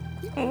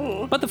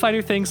 But the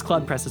Fighter Things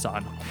Club presses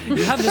on.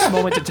 You have this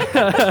moment to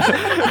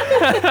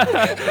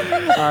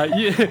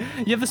you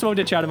have this moment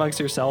to chat amongst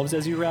yourselves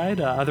as you ride.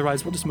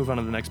 Otherwise, we'll just move on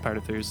to the next part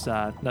if there's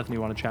nothing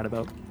you want to chat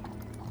about.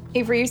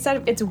 Avery, you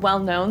said it's well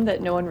known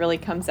that no one really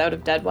comes out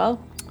of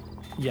Deadwell.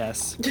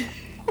 Yes.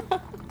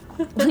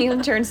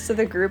 Leland turns to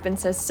the group and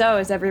says, "So,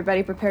 is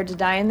everybody prepared to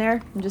die in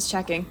there? I'm just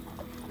checking."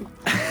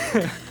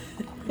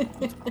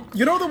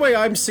 You know, the way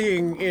I'm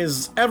seeing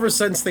is, ever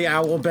since the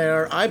owl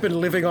bear, I've been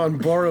living on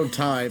borrowed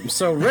time.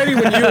 So ready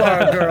when you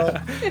are,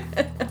 girl.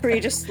 Bree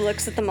just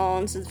looks at them all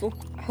and says, well,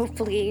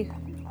 hopefully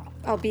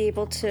I'll be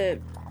able to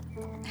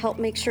help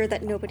make sure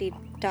that nobody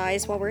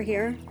dies while we're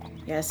here.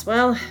 Yes,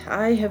 well,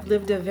 I have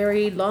lived a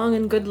very long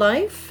and good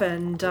life,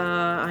 and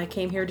I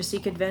came here to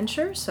seek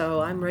adventure,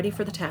 so I'm ready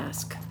for the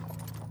task.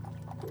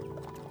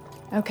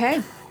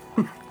 Okay.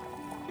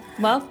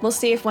 Well, we'll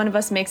see if one of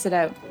us makes it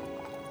out.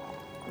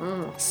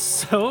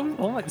 So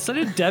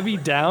did Debbie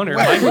Downer.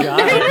 My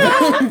God.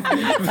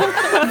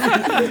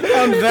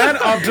 On that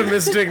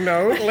optimistic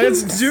note,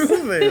 let's do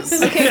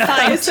this. Okay,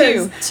 fine.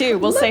 Two.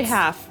 We'll say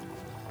half.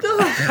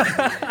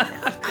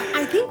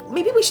 I think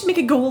maybe we should make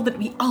a goal that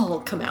we all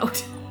come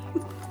out.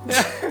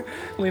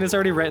 Lena's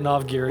already written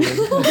off Girion.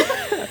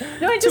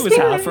 No, I 2 just is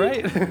half,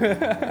 right?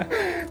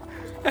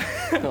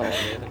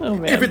 Oh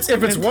man.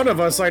 If it's one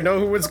of us, I know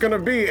who it's gonna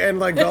be, and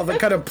like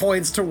Velvet kind of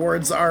points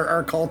towards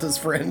our cultist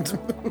friend.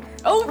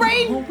 Oh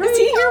right, is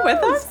he here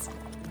with us?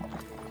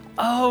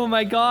 Oh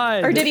my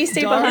God. Or did he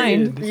stay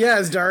Darian. behind? Yeah,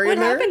 is Darian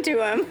What there? happened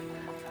to him?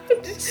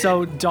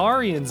 So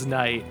Darian's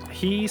night,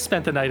 he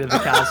spent the night at the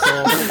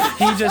castle.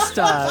 He just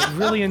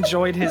really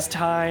enjoyed his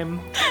time,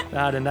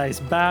 had a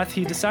nice bath.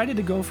 He decided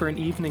to go for an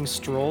evening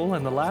stroll,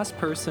 and the last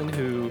person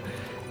who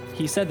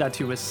he said that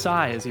to was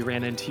Sai as he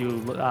ran into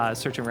you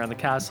searching around the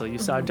castle. You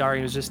saw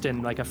Darian was just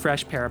in like a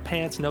fresh pair of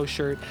pants, no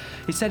shirt.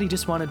 He said he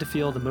just wanted to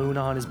feel the moon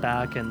on his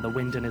back and the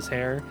wind in his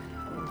hair.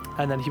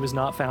 And then he was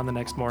not found the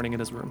next morning in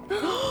his room.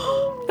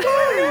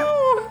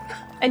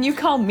 And you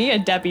call me a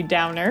Debbie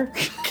Downer.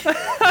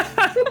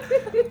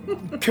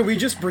 Can we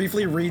just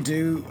briefly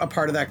redo a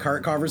part of that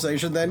cart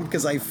conversation then?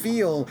 Because I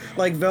feel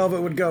like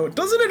Velvet would go,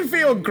 doesn't it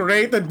feel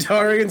great that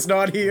Darian's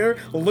not here?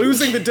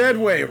 Losing the dead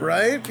weight,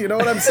 right? You know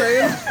what I'm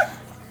saying?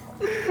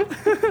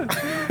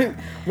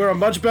 We're a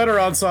much better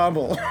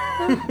ensemble.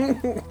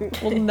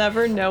 We'll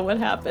never know what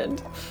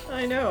happened.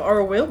 I know,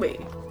 or will we?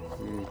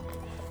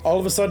 All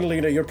of a sudden,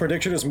 Lena, your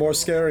prediction is more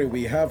scary.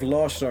 We have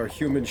lost our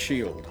human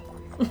shield.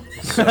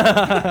 So,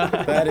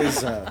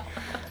 that's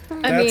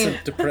a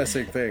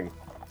depressing thing.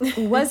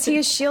 Was he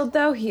a shield,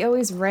 though? He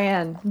always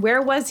ran.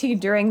 Where was he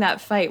during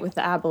that fight with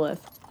the aboleth?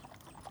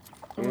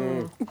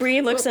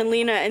 Bree looks at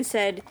Lena and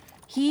said,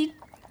 he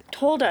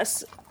told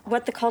us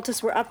what the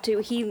cultists were up to.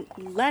 He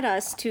led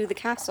us to the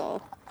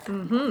castle.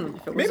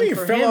 Maybe he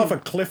fell off a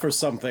cliff or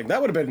something.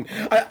 That would have been...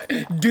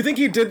 do you think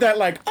he did that,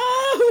 like,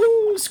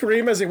 oh,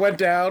 scream as he went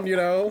down, you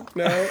know?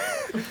 No?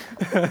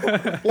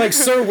 Like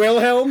Sir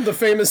Wilhelm, the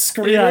famous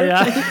screamer?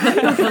 Yeah.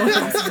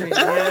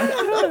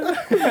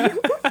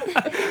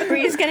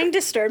 Bree's getting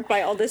disturbed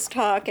by all this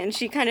talk, and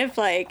she kind of,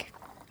 like,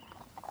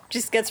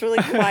 just gets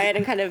really quiet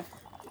and kind of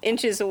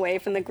inches away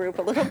from the group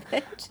a little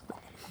bit.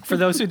 For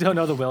those who don't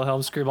know the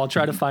Wilhelm scream, I'll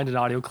try to find an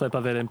audio clip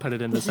of it and put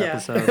it in this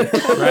episode.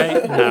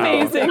 Right now.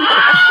 Amazing.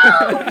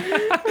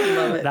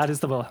 Love it. That is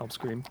the Wilhelm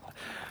scream.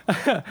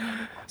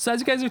 So as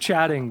you guys are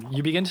chatting,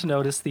 you begin to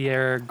notice the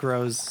air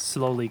grows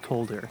slowly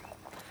colder.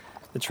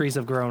 The trees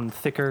have grown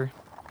thicker,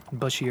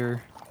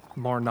 bushier,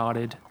 more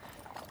knotted.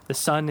 The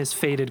sun is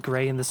faded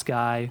gray in the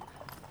sky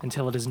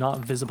until it is not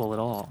visible at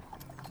all.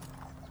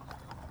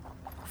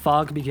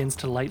 Fog begins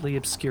to lightly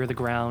obscure the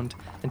ground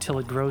until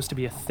it grows to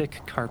be a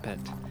thick carpet.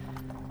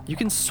 You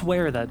can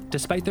swear that,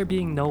 despite there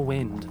being no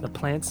wind, the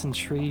plants and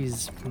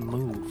trees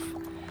move.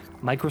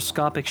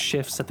 Microscopic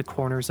shifts at the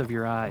corners of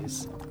your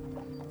eyes.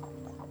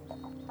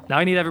 Now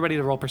I need everybody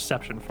to roll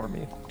perception for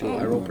me. Do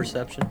I roll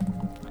perception?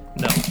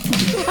 No.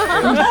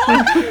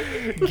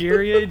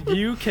 Giria,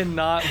 you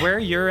cannot, where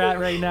you're at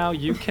right now,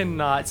 you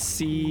cannot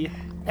see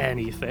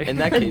anything. In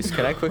that case,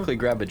 can I quickly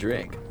grab a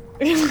drink?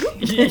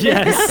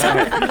 Yes.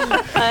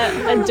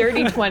 A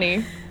dirty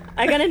 20.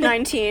 I got a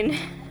 19.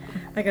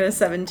 I got a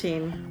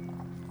 17.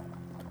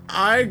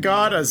 I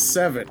got a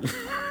 7.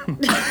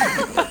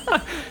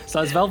 So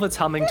as Velvet's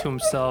humming to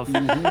himself,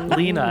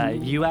 Lena,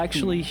 you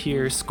actually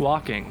hear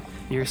squawking.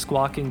 You're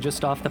squawking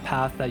just off the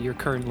path that you're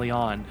currently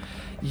on.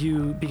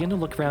 You begin to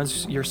look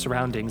around your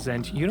surroundings,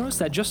 and you notice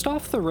that just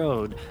off the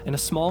road, in a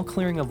small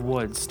clearing of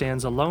woods,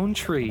 stands a lone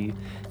tree,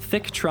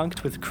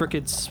 thick-trunked with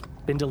crooked,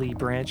 spindly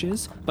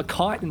branches, but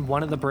caught in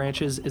one of the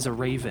branches is a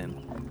raven.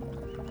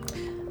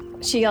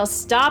 She yells,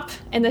 "Stop!"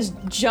 and then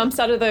jumps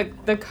out of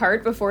the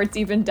cart before it's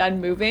even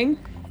done moving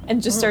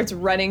and just starts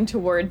running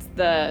towards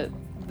the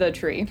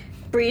tree.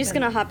 Bree's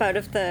gonna hop out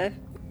of the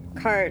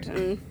cart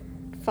and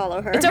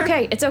follow her. It's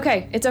okay, it's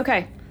okay, it's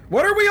okay.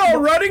 What are we all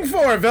running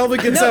for?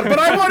 Velvet gets up, but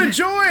I want to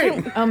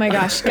join! Oh my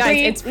gosh,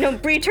 guys,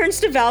 Bree turns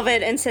to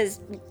Velvet and says,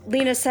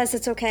 Lena says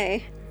it's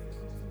okay.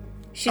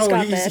 She's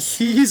got this.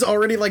 He's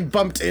already, like,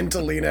 bumped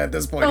into Lena at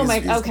this point.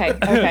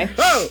 Okay.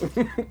 Oh!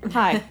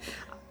 Hi.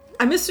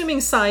 I'm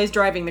assuming Sai is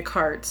driving the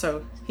cart,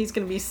 so he's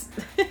gonna be...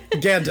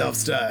 Gandalf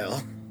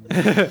style.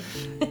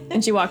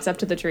 And she walks up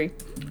to the tree.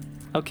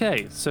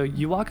 Okay, so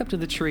you walk up to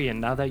the tree,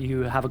 and now that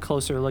you have a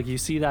closer look, you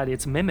see that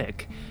it's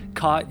Mimic,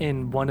 caught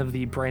in one of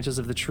the branches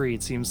of the tree.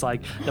 It seems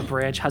like the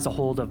branch has a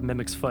hold of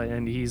Mimic's foot,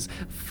 and he's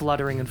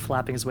fluttering and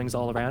flapping his wings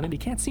all around, and he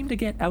can't seem to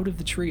get out of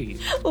the tree.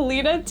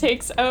 Lena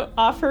takes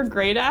off her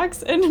great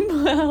axe and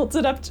holds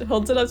it up to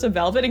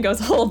Velvet and goes,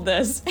 "Hold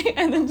this,"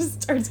 and then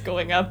just starts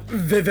going up.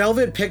 The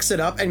Velvet picks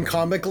it up and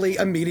comically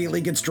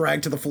immediately gets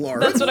dragged to the floor.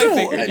 That's what I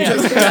figured. And Yeah.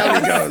 just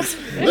down he goes.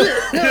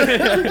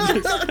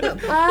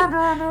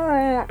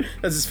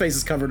 As his face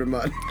is covered in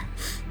mud.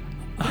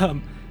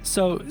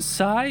 So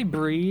Sai,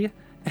 Bree,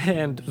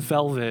 and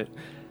Velvet,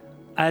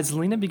 as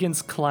Lena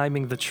begins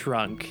climbing the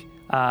trunk,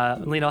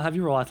 Lena, I'll have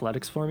you roll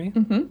athletics for me.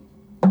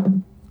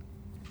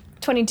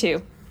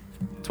 22.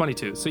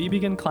 22. So you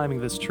begin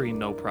climbing this tree,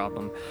 no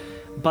problem.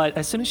 But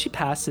as soon as she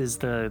passes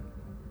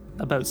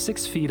about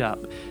 6 feet up,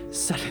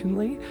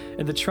 suddenly,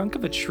 in the trunk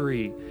of a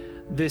tree,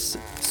 this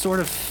sort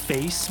of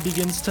face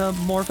begins to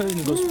morph out and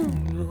it goes...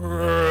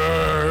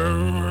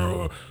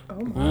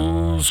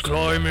 Who's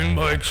climbing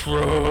my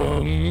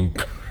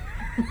trunk?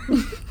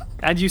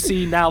 And you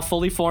see now,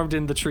 fully formed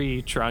in the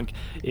tree trunk,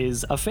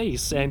 is a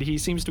face, and he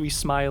seems to be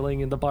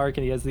smiling in the bark,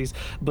 and he has these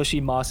bushy,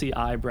 mossy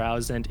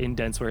eyebrows and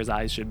indents where his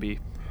eyes should be.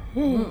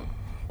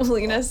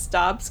 Lena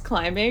stops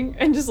climbing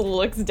and just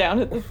looks down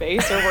at the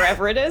face or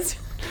wherever it is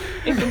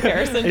in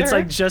comparison to It's her.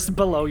 like just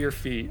below your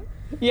feet,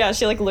 Yeah,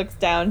 she like looks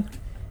down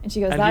and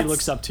she goes, and he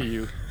looks up to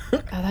you.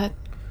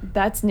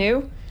 That's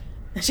new.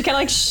 She kind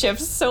of like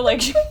shifts so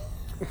like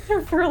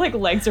her like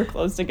legs are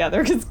close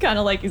together because it's kind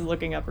of like he's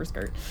looking up her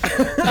skirt.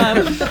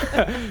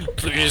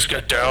 Please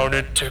get down,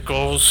 it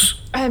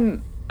tickles.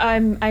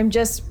 I'm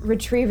just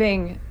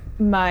retrieving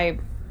my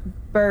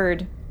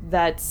bird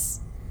that's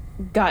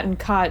gotten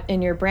caught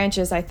in your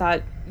branches. I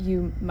thought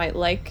you might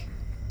like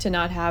to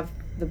not have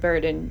the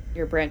bird in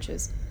your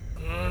branches.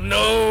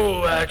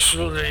 No,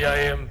 actually,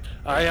 I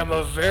am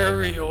a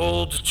very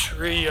old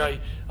tree.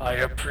 I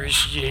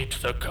appreciate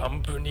the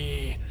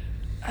company.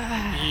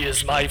 He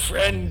is my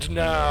friend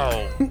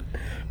now.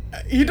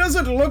 He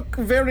doesn't look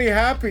very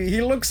happy.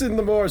 He looks in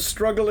the more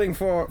struggling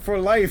for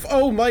life.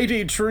 Oh,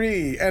 mighty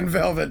tree. And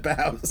Velvet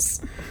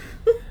bows.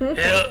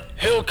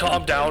 He'll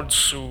calm down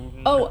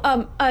soon.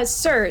 Oh,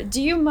 sir,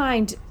 do you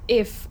mind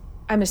if...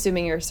 I'm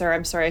assuming you're sir.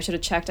 I'm sorry, I should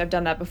have checked. I've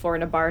done that before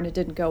in a bar and it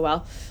didn't go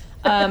well.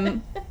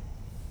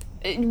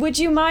 Would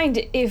you mind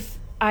if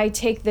I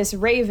take this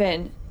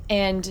raven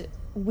and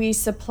we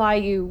supply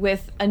you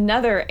with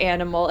another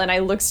animal? And I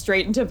look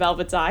straight into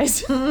Velvet's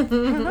eyes.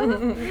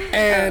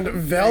 And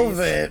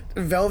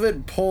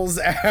Velvet pulls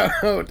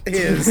out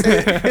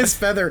his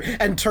feather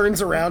and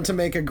turns around to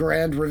make a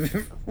grand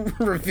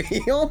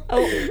reveal.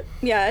 Oh,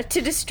 yeah. To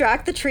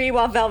distract the tree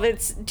while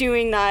Velvet's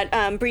doing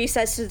that, Bree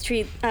says to the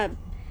tree,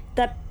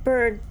 that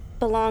bird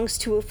belongs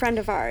to a friend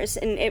of ours,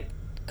 and it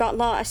got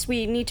lost.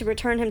 We need to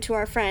return him to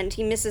our friend.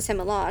 He misses him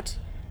a lot.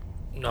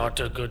 Not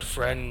a good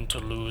friend to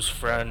lose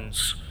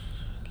friends.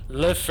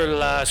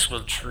 Liferlas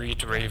will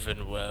treat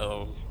Raven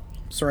well.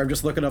 Sorry, I'm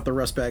just looking up the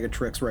Rust Bag of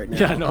Tricks right now.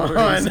 Yeah, no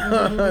worries.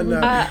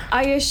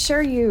 I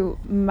assure you,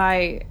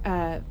 my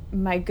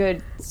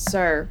good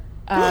sir,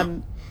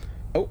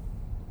 Oh,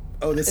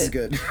 this is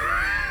good.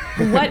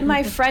 what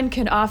my friend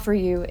can offer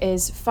you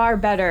is far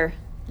better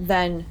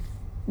than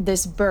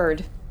this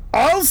bird.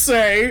 I'll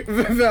say,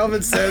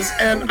 Velvet says,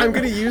 and I'm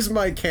going to use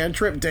my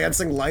cantrip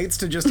Dancing Lights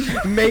to just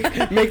make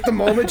the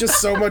moment just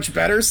so much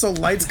better, so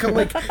lights come,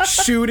 like,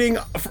 shooting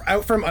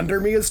out from under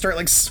me and start,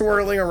 like,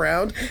 swirling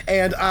around,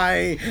 and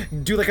I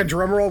do, like, a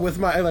drum roll with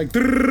my, like,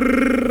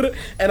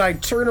 and I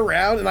turn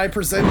around and I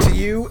present to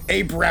you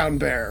a brown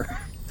bear.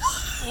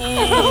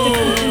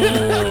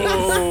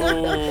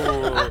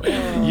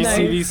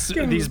 You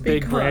see these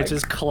big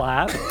branches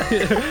clap at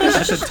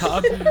the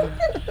top.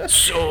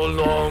 So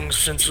long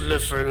since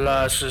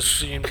Liferlas has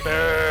seen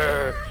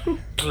bear.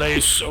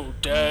 Place so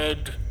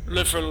dead.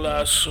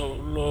 Liferlas so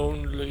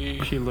lonely.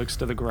 He looks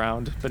to the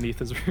ground beneath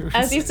his roots.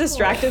 As he's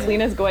distracted,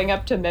 Lena's going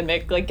up to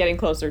Mimic, like getting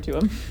closer to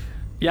him.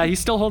 Yeah,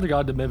 he's still holding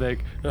on to Mimic.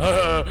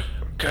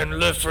 Can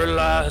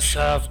Liferlas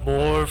have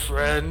more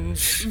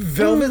friends?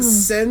 Velvet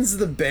sends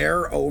the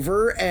bear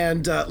over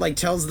and, like,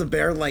 tells the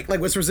bear, like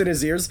whispers in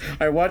his ears,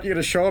 I want you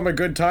to show him a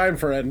good time,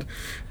 friend.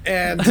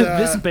 And,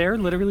 this bear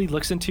literally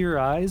looks into your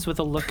eyes with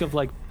a look of,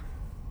 like,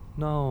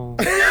 no.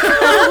 Please,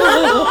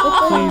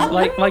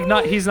 like,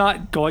 not, he's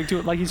not going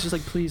to, like, he's just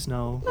like, please,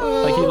 no.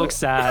 Like, he looks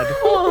sad.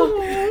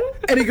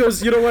 And he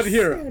goes, you know what,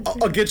 here,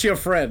 I'll get you a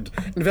friend.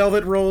 And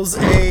Velvet rolls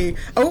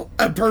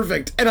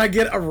perfect. And I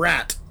get a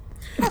rat.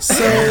 So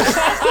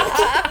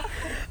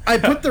I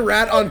put the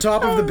rat on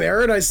top of the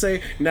bear and I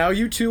say, now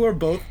you two are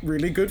both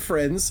really good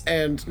friends,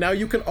 and now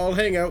you can all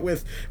hang out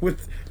with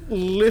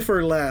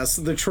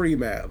Liferlas, the tree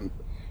man.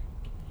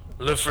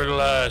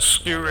 Liferlas,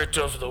 spirit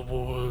of the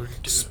wood.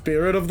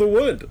 Spirit of the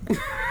wood.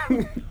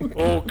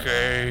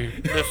 Okay,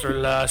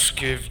 Liferlas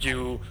give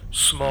you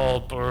small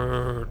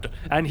bird.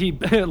 And he,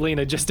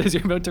 Lena, just as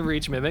you're about to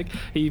reach Mimic,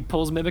 he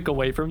pulls Mimic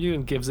away from you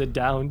and gives it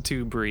down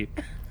to Bree.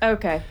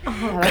 Okay.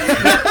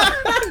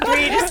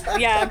 Bree just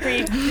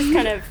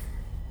kind of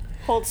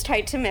holds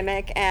tight to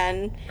Mimic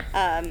and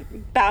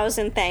bows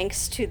in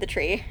thanks to the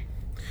tree.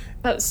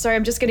 Oh, sorry,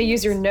 I'm just gonna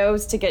use your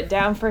nose to get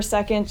down for a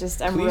second.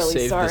 I'm Please really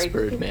save sorry. this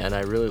bird, man.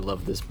 I really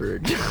love this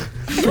bird.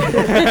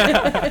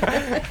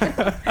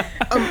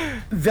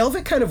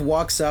 Velvet kind of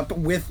walks up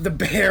with the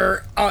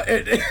bear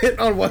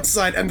on one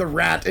side and the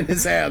rat in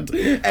his hand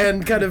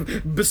and kind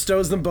of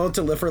bestows them both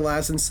to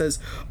Liferlas and says,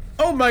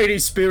 "Oh, mighty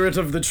spirit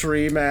of the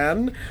tree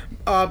man,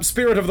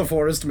 spirit of the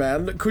forest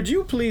man, could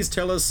you please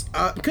tell us,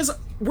 because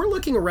we're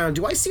looking around,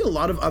 do I see a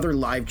lot of other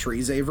live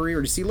trees, Avery,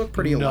 or does he look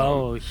pretty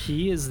alone?" No,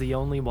 he is the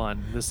only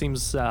one. This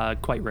seems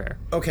quite rare.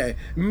 Okay.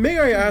 May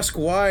I ask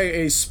why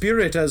a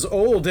spirit as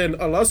old and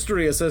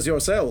illustrious as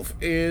yourself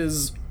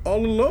is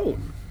all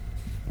alone?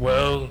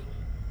 Well,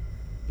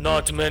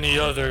 not many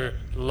other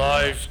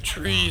live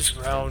trees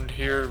round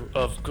here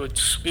of good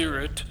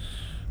spirit.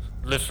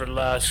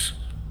 Liferlas,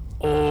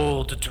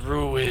 old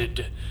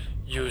druid,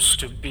 used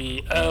to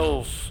be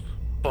elf,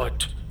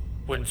 but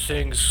when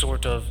things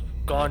sort of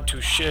gone to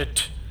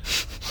shit,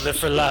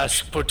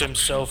 Liferlas put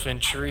himself in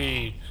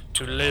tree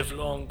to live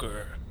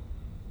longer.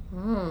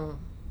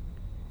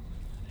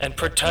 And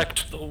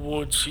protect the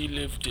woods he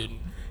lived in.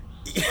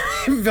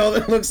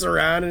 Velvet looks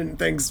around and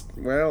thinks,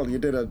 well, you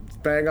did a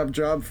bang-up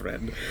job,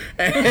 friend.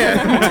 And,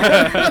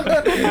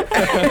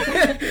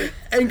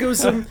 and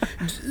goes,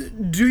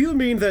 do you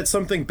mean that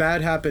something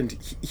bad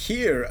happened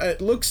here? It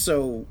looks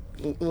so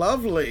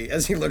lovely,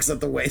 as he looks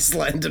at the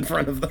wasteland in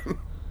front of them.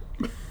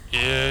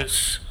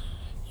 Yes,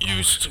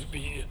 used to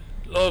be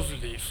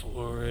lovely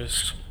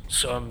forest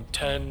some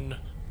 10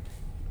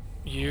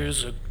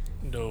 years ago.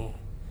 No,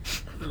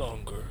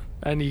 longer.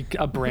 And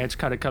a branch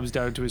kind of comes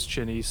down to his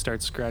chin. He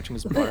starts scratching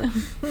his bar.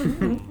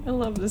 I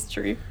love this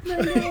tree.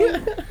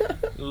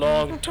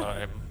 Long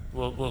time.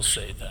 We'll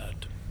say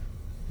that.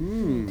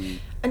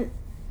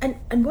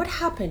 And what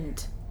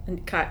happened?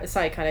 And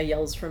Sai kind of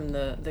yells from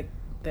the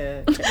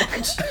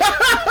branch.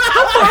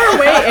 How far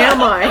away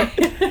am I?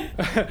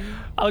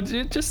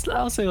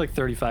 I'll say like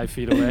 35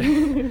 feet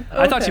away.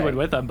 I thought you went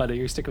with them, but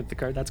you're sticking with the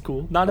cart. That's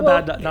cool. Not a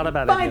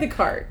bad Buy idea. the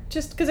cart,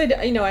 just because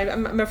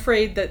I'm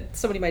afraid that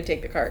somebody might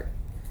take the cart.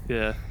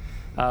 Yeah.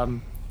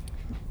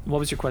 What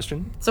was your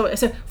question? So I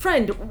said,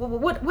 friend,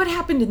 what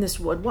happened in this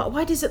wood?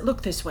 Why does it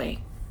look this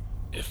way?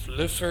 If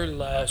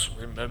Liferlas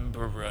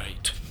remember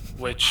right,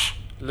 which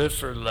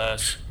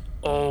Liferlas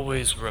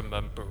always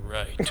remember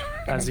right.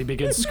 As he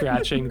begins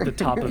scratching the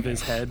top of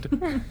his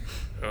head.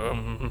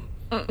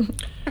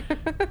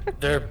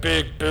 They're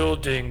big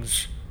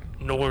buildings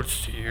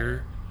north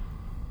here.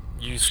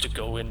 Used to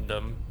go in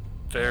them.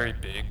 Very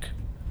big.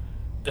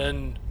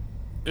 Then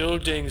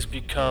buildings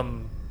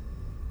become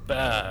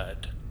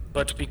bad.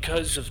 But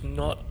because of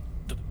not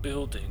the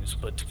buildings,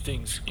 but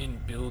things in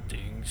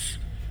buildings,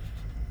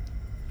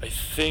 I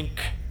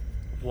think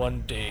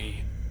one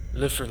day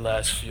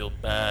Liferlas feel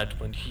bad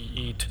when he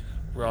eat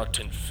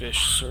rotten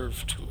fish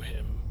served to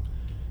him.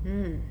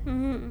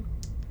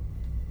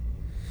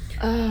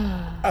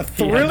 A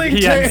thrilling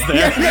He tale. ends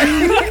there.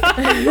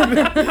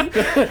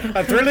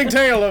 A thrilling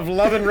tale of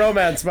love and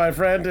romance, my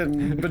friend,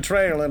 and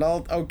betrayal and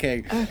all.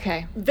 Okay.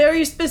 Okay.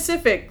 Very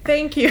specific.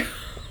 Thank you.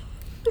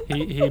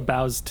 He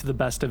bows to the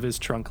best of his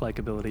trunk-like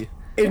ability.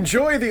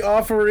 Enjoy the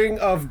offering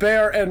of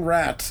bear and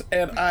rat.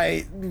 And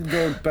I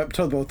go back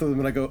to both of them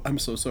and I go, I'm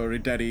so sorry,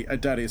 Daddy.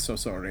 Daddy is so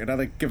sorry. And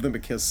I give them a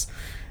kiss.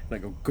 And I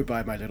go,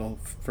 goodbye, my little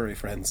furry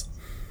friends.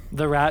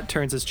 The rat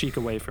turns his cheek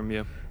away from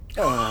you.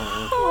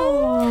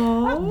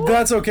 Oh.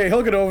 That's okay.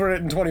 He'll get over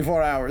it in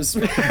 24 hours.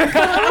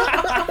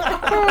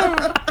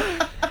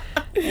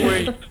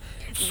 Wait,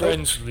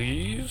 friends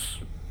leave?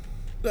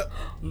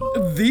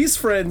 These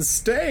friends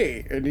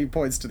stay. And he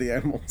points to the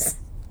animals.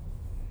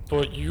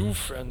 But you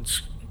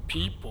friends,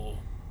 people,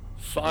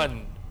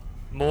 fun,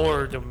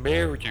 more the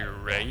merrier,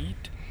 right?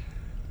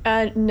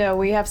 No,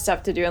 we have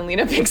stuff to do, and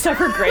Lena picks up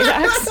her great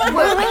axe.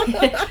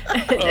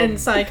 And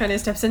Sai kind of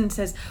steps in and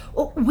says,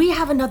 oh, we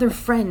have another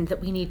friend that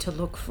we need to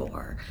look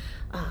for.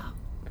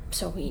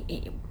 So we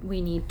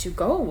need to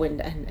go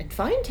and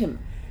find him.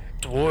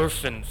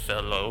 Dwarfen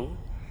fellow.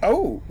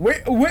 Oh,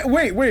 wait,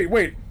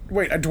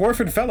 a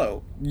dwarfen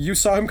fellow. You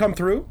saw him come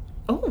through?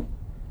 Oh.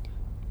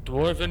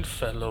 Dwarven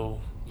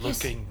fellow,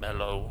 looking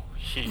mellow.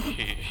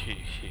 He.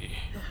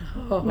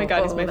 Oh my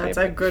god, he's my That's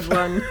favorite. a good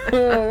one.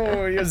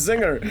 Oh, you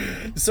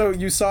zinger. So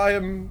you saw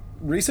him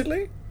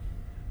recently?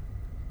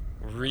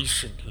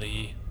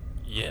 Recently,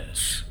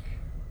 yes.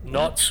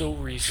 Not so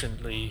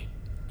recently,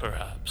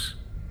 perhaps.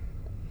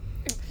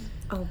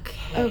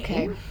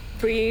 Okay.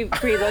 Bree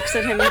looks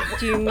at him.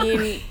 Do you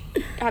mean,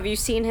 have you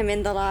seen him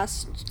in the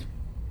last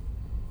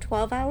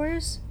 12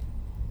 hours?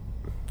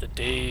 The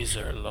days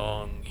are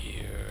long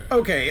here.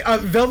 Okay,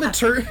 Velvet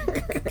turn.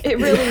 It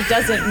really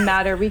doesn't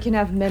matter. We can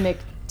have Mimic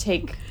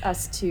take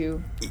us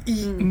to...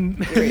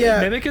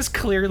 Yeah. Mimic is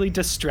clearly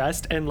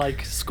distressed and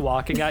like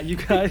squawking at you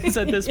guys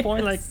at this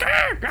point, like.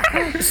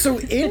 So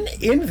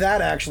in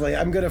that, actually,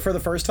 I'm gonna for the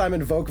first time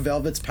invoke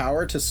Velvet's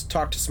power to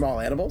talk to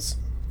small animals.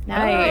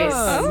 Nice.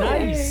 Oh,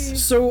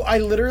 nice. So I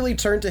literally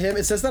turn to him.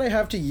 It says that I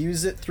have to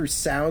use it through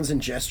sounds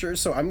and gestures,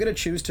 so I'm gonna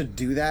choose to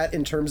do that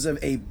in terms of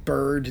a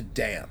bird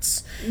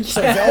dance.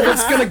 So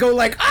Velvet's gonna go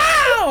like,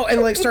 ow!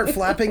 And like start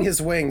flapping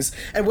his wings.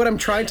 And what I'm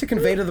trying to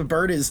convey to the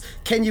bird is,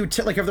 can you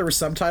like if there were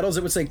subtitles,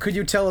 it would say, could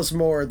you tell us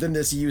more than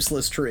this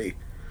useless tree?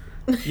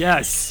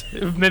 Yes,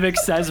 Mimic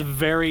says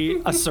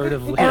very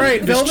assertively. All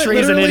right, this Velvet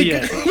tree's an literally-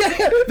 idiot.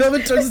 Yeah,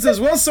 Velvet turns and says,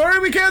 well, sorry,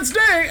 we can't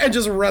stay, and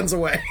just runs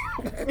away.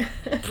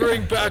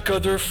 Bring back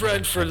other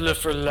friend for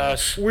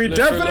Liferlas. We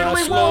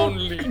definitely won't.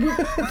 Lonely.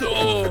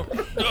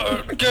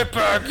 Get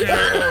back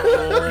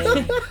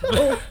here.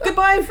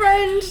 Goodbye,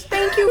 friend.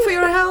 Thank you for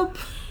your help.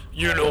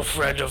 You no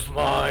friend of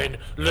mine.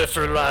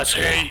 Liferlas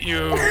hate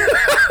you.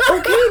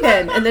 Okay,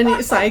 then. And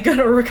then Sai kind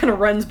of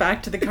runs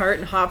back to the cart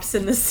and hops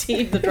in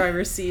the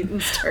driver's seat,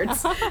 and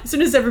starts, as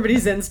soon as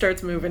everybody's in,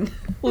 starts moving.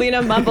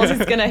 Lena mumbles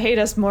he's gonna hate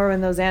us more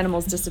when those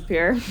animals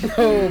disappear.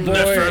 Oh, boy.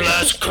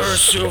 Liferlas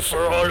curse you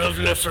for all of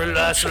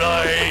Liferlas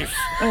life.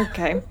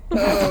 Okay.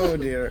 Oh,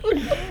 dear.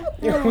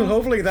 Well,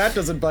 hopefully that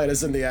doesn't bite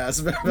us in the ass,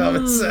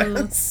 Velvet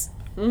says.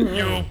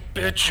 You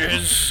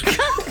bitches.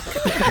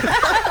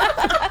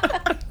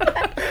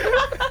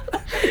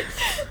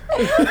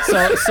 So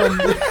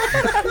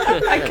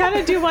I kind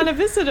of do want to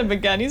visit him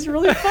again. He's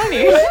really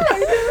funny.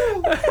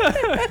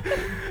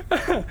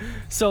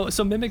 So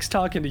Mimic's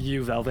talking to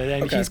you, Velvet,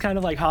 and Okay. he's kind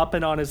of like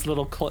hopping on his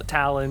little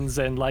talons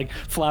and like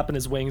flapping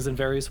his wings in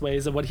various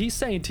ways. And what he's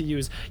saying to you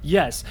is,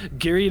 yes,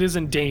 Garrett is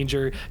in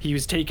danger. He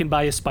was taken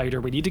by a spider.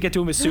 We need to get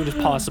to him as soon as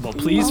possible.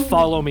 Please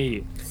follow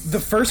me.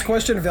 The first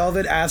question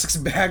Velvet asks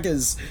back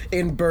is,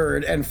 in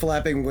bird and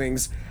flapping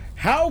wings,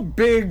 how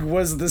big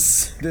was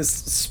this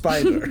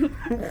spider?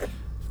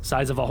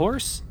 Size of a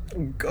horse?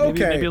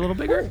 Okay. Maybe a little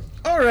bigger?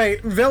 All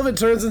right, Velvet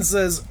turns and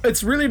says,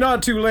 it's really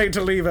not too late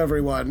to leave,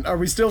 everyone. Are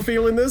we still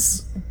feeling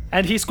this?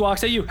 And he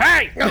squawks at you,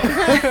 hey!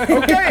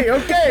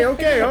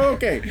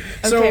 Okay.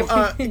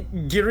 So,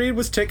 Giri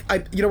was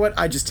you know what?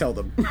 I just tell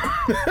them.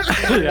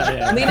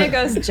 Yeah. Lena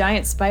goes,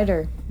 giant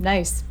spider.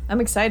 Nice.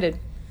 I'm excited.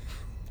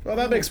 Well,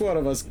 that makes one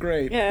of us.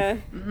 Great. Yeah.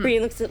 Bree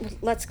looks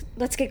at, let's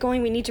get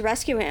going. We need to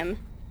rescue him.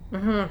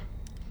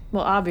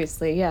 Well,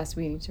 obviously, yes,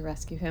 we need to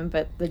rescue him,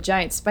 but the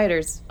giant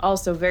spider's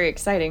also very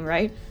exciting,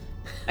 right?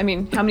 I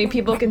mean, how many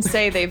people can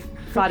say they've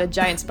fought a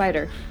giant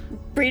spider?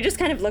 Bree just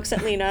kind of looks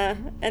at Lena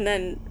and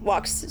then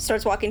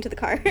starts walking to the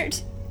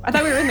cart. I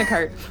thought we were in the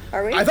cart.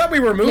 Are we? I thought we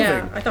were moving.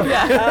 Yeah, I thought.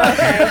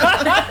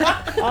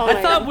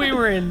 I thought we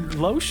were in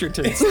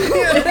Locherton.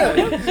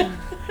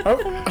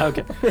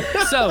 Okay,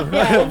 so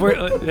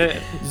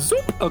we're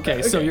zoop.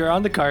 Okay, so you're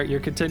on the cart.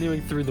 You're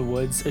continuing through the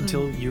woods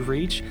until you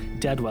reach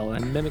Deadwell,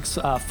 and Mimic's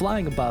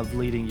flying above,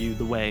 leading you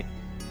the way.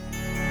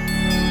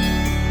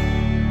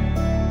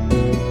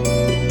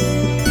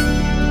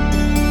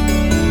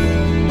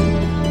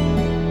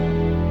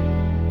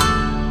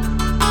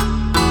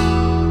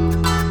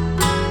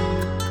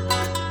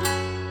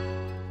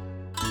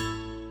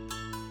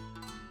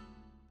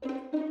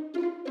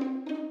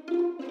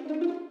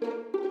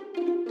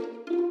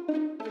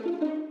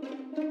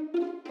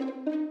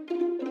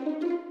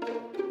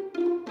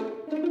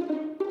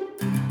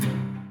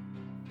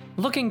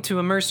 Looking to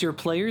immerse your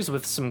players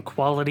with some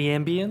quality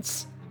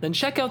ambience? Then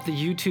check out the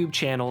YouTube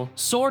channel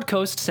Sword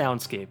Coast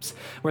Soundscapes,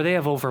 where they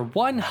have over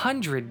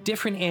 100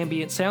 different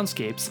ambient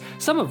soundscapes,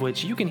 some of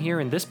which you can hear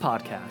in this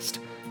podcast.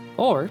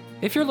 Or,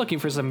 if you're looking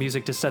for some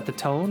music to set the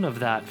tone of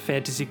that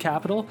fantasy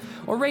capital,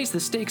 or raise the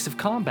stakes of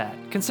combat,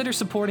 consider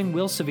supporting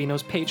Will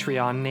Savino's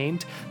Patreon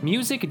named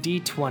Music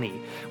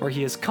D20, where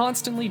he is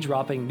constantly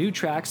dropping new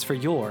tracks for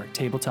your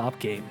tabletop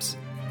games.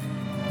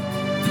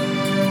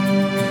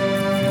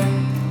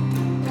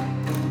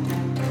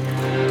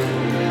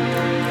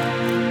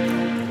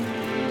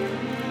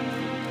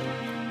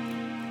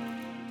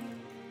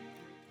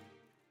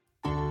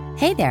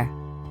 Hey there.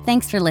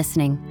 Thanks for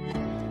listening.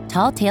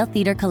 Tall Tale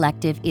Theater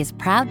Collective is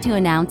proud to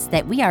announce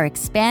that we are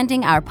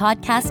expanding our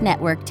podcast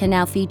network to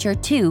now feature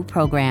 2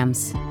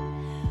 programs.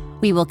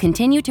 We will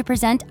continue to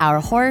present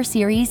our horror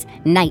series,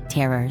 Night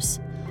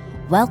Terrors.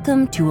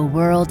 Welcome to a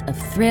world of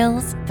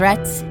thrills,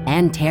 threats,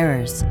 and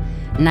terrors.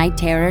 Night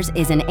Terrors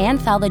is an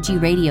anthology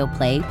radio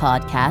play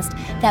podcast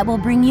that will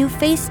bring you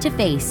face to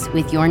face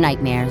with your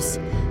nightmares.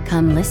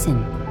 Come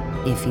listen,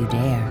 if you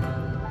dare.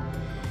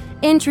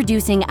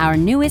 Introducing our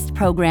newest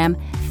program,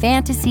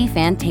 Fantasy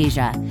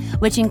Fantasia,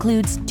 which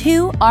includes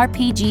 2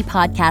 RPG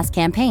podcast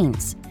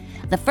campaigns.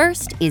 The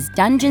first is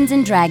Dungeons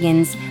 &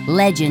 Dragons: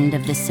 Legend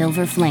of the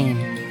Silver Flame.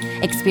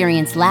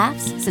 Experience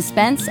laughs,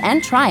 suspense,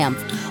 and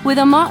triumph with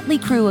a motley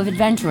crew of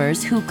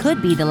adventurers who could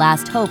be the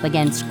last hope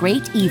against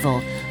great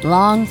evil,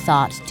 long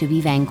thought to be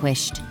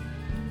vanquished.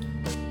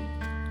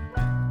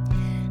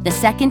 The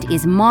second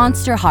is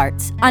Monster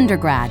Hearts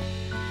Undergrad.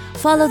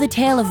 Follow the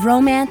tale of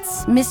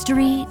romance,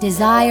 mystery,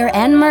 desire,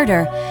 and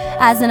murder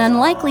as an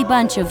unlikely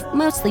bunch of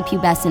mostly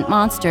pubescent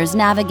monsters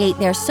navigate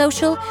their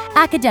social,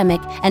 academic,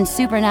 and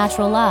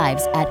supernatural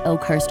lives at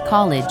Oakhurst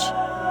College.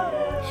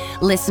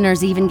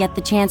 Listeners even get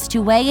the chance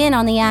to weigh in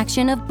on the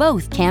action of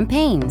both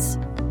campaigns.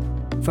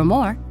 For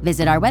more,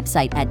 visit our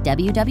website at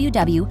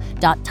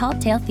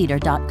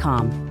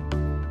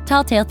www.talltaletheater.com.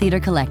 Tall Tale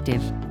Theater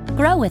Collective.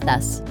 Grow with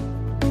us.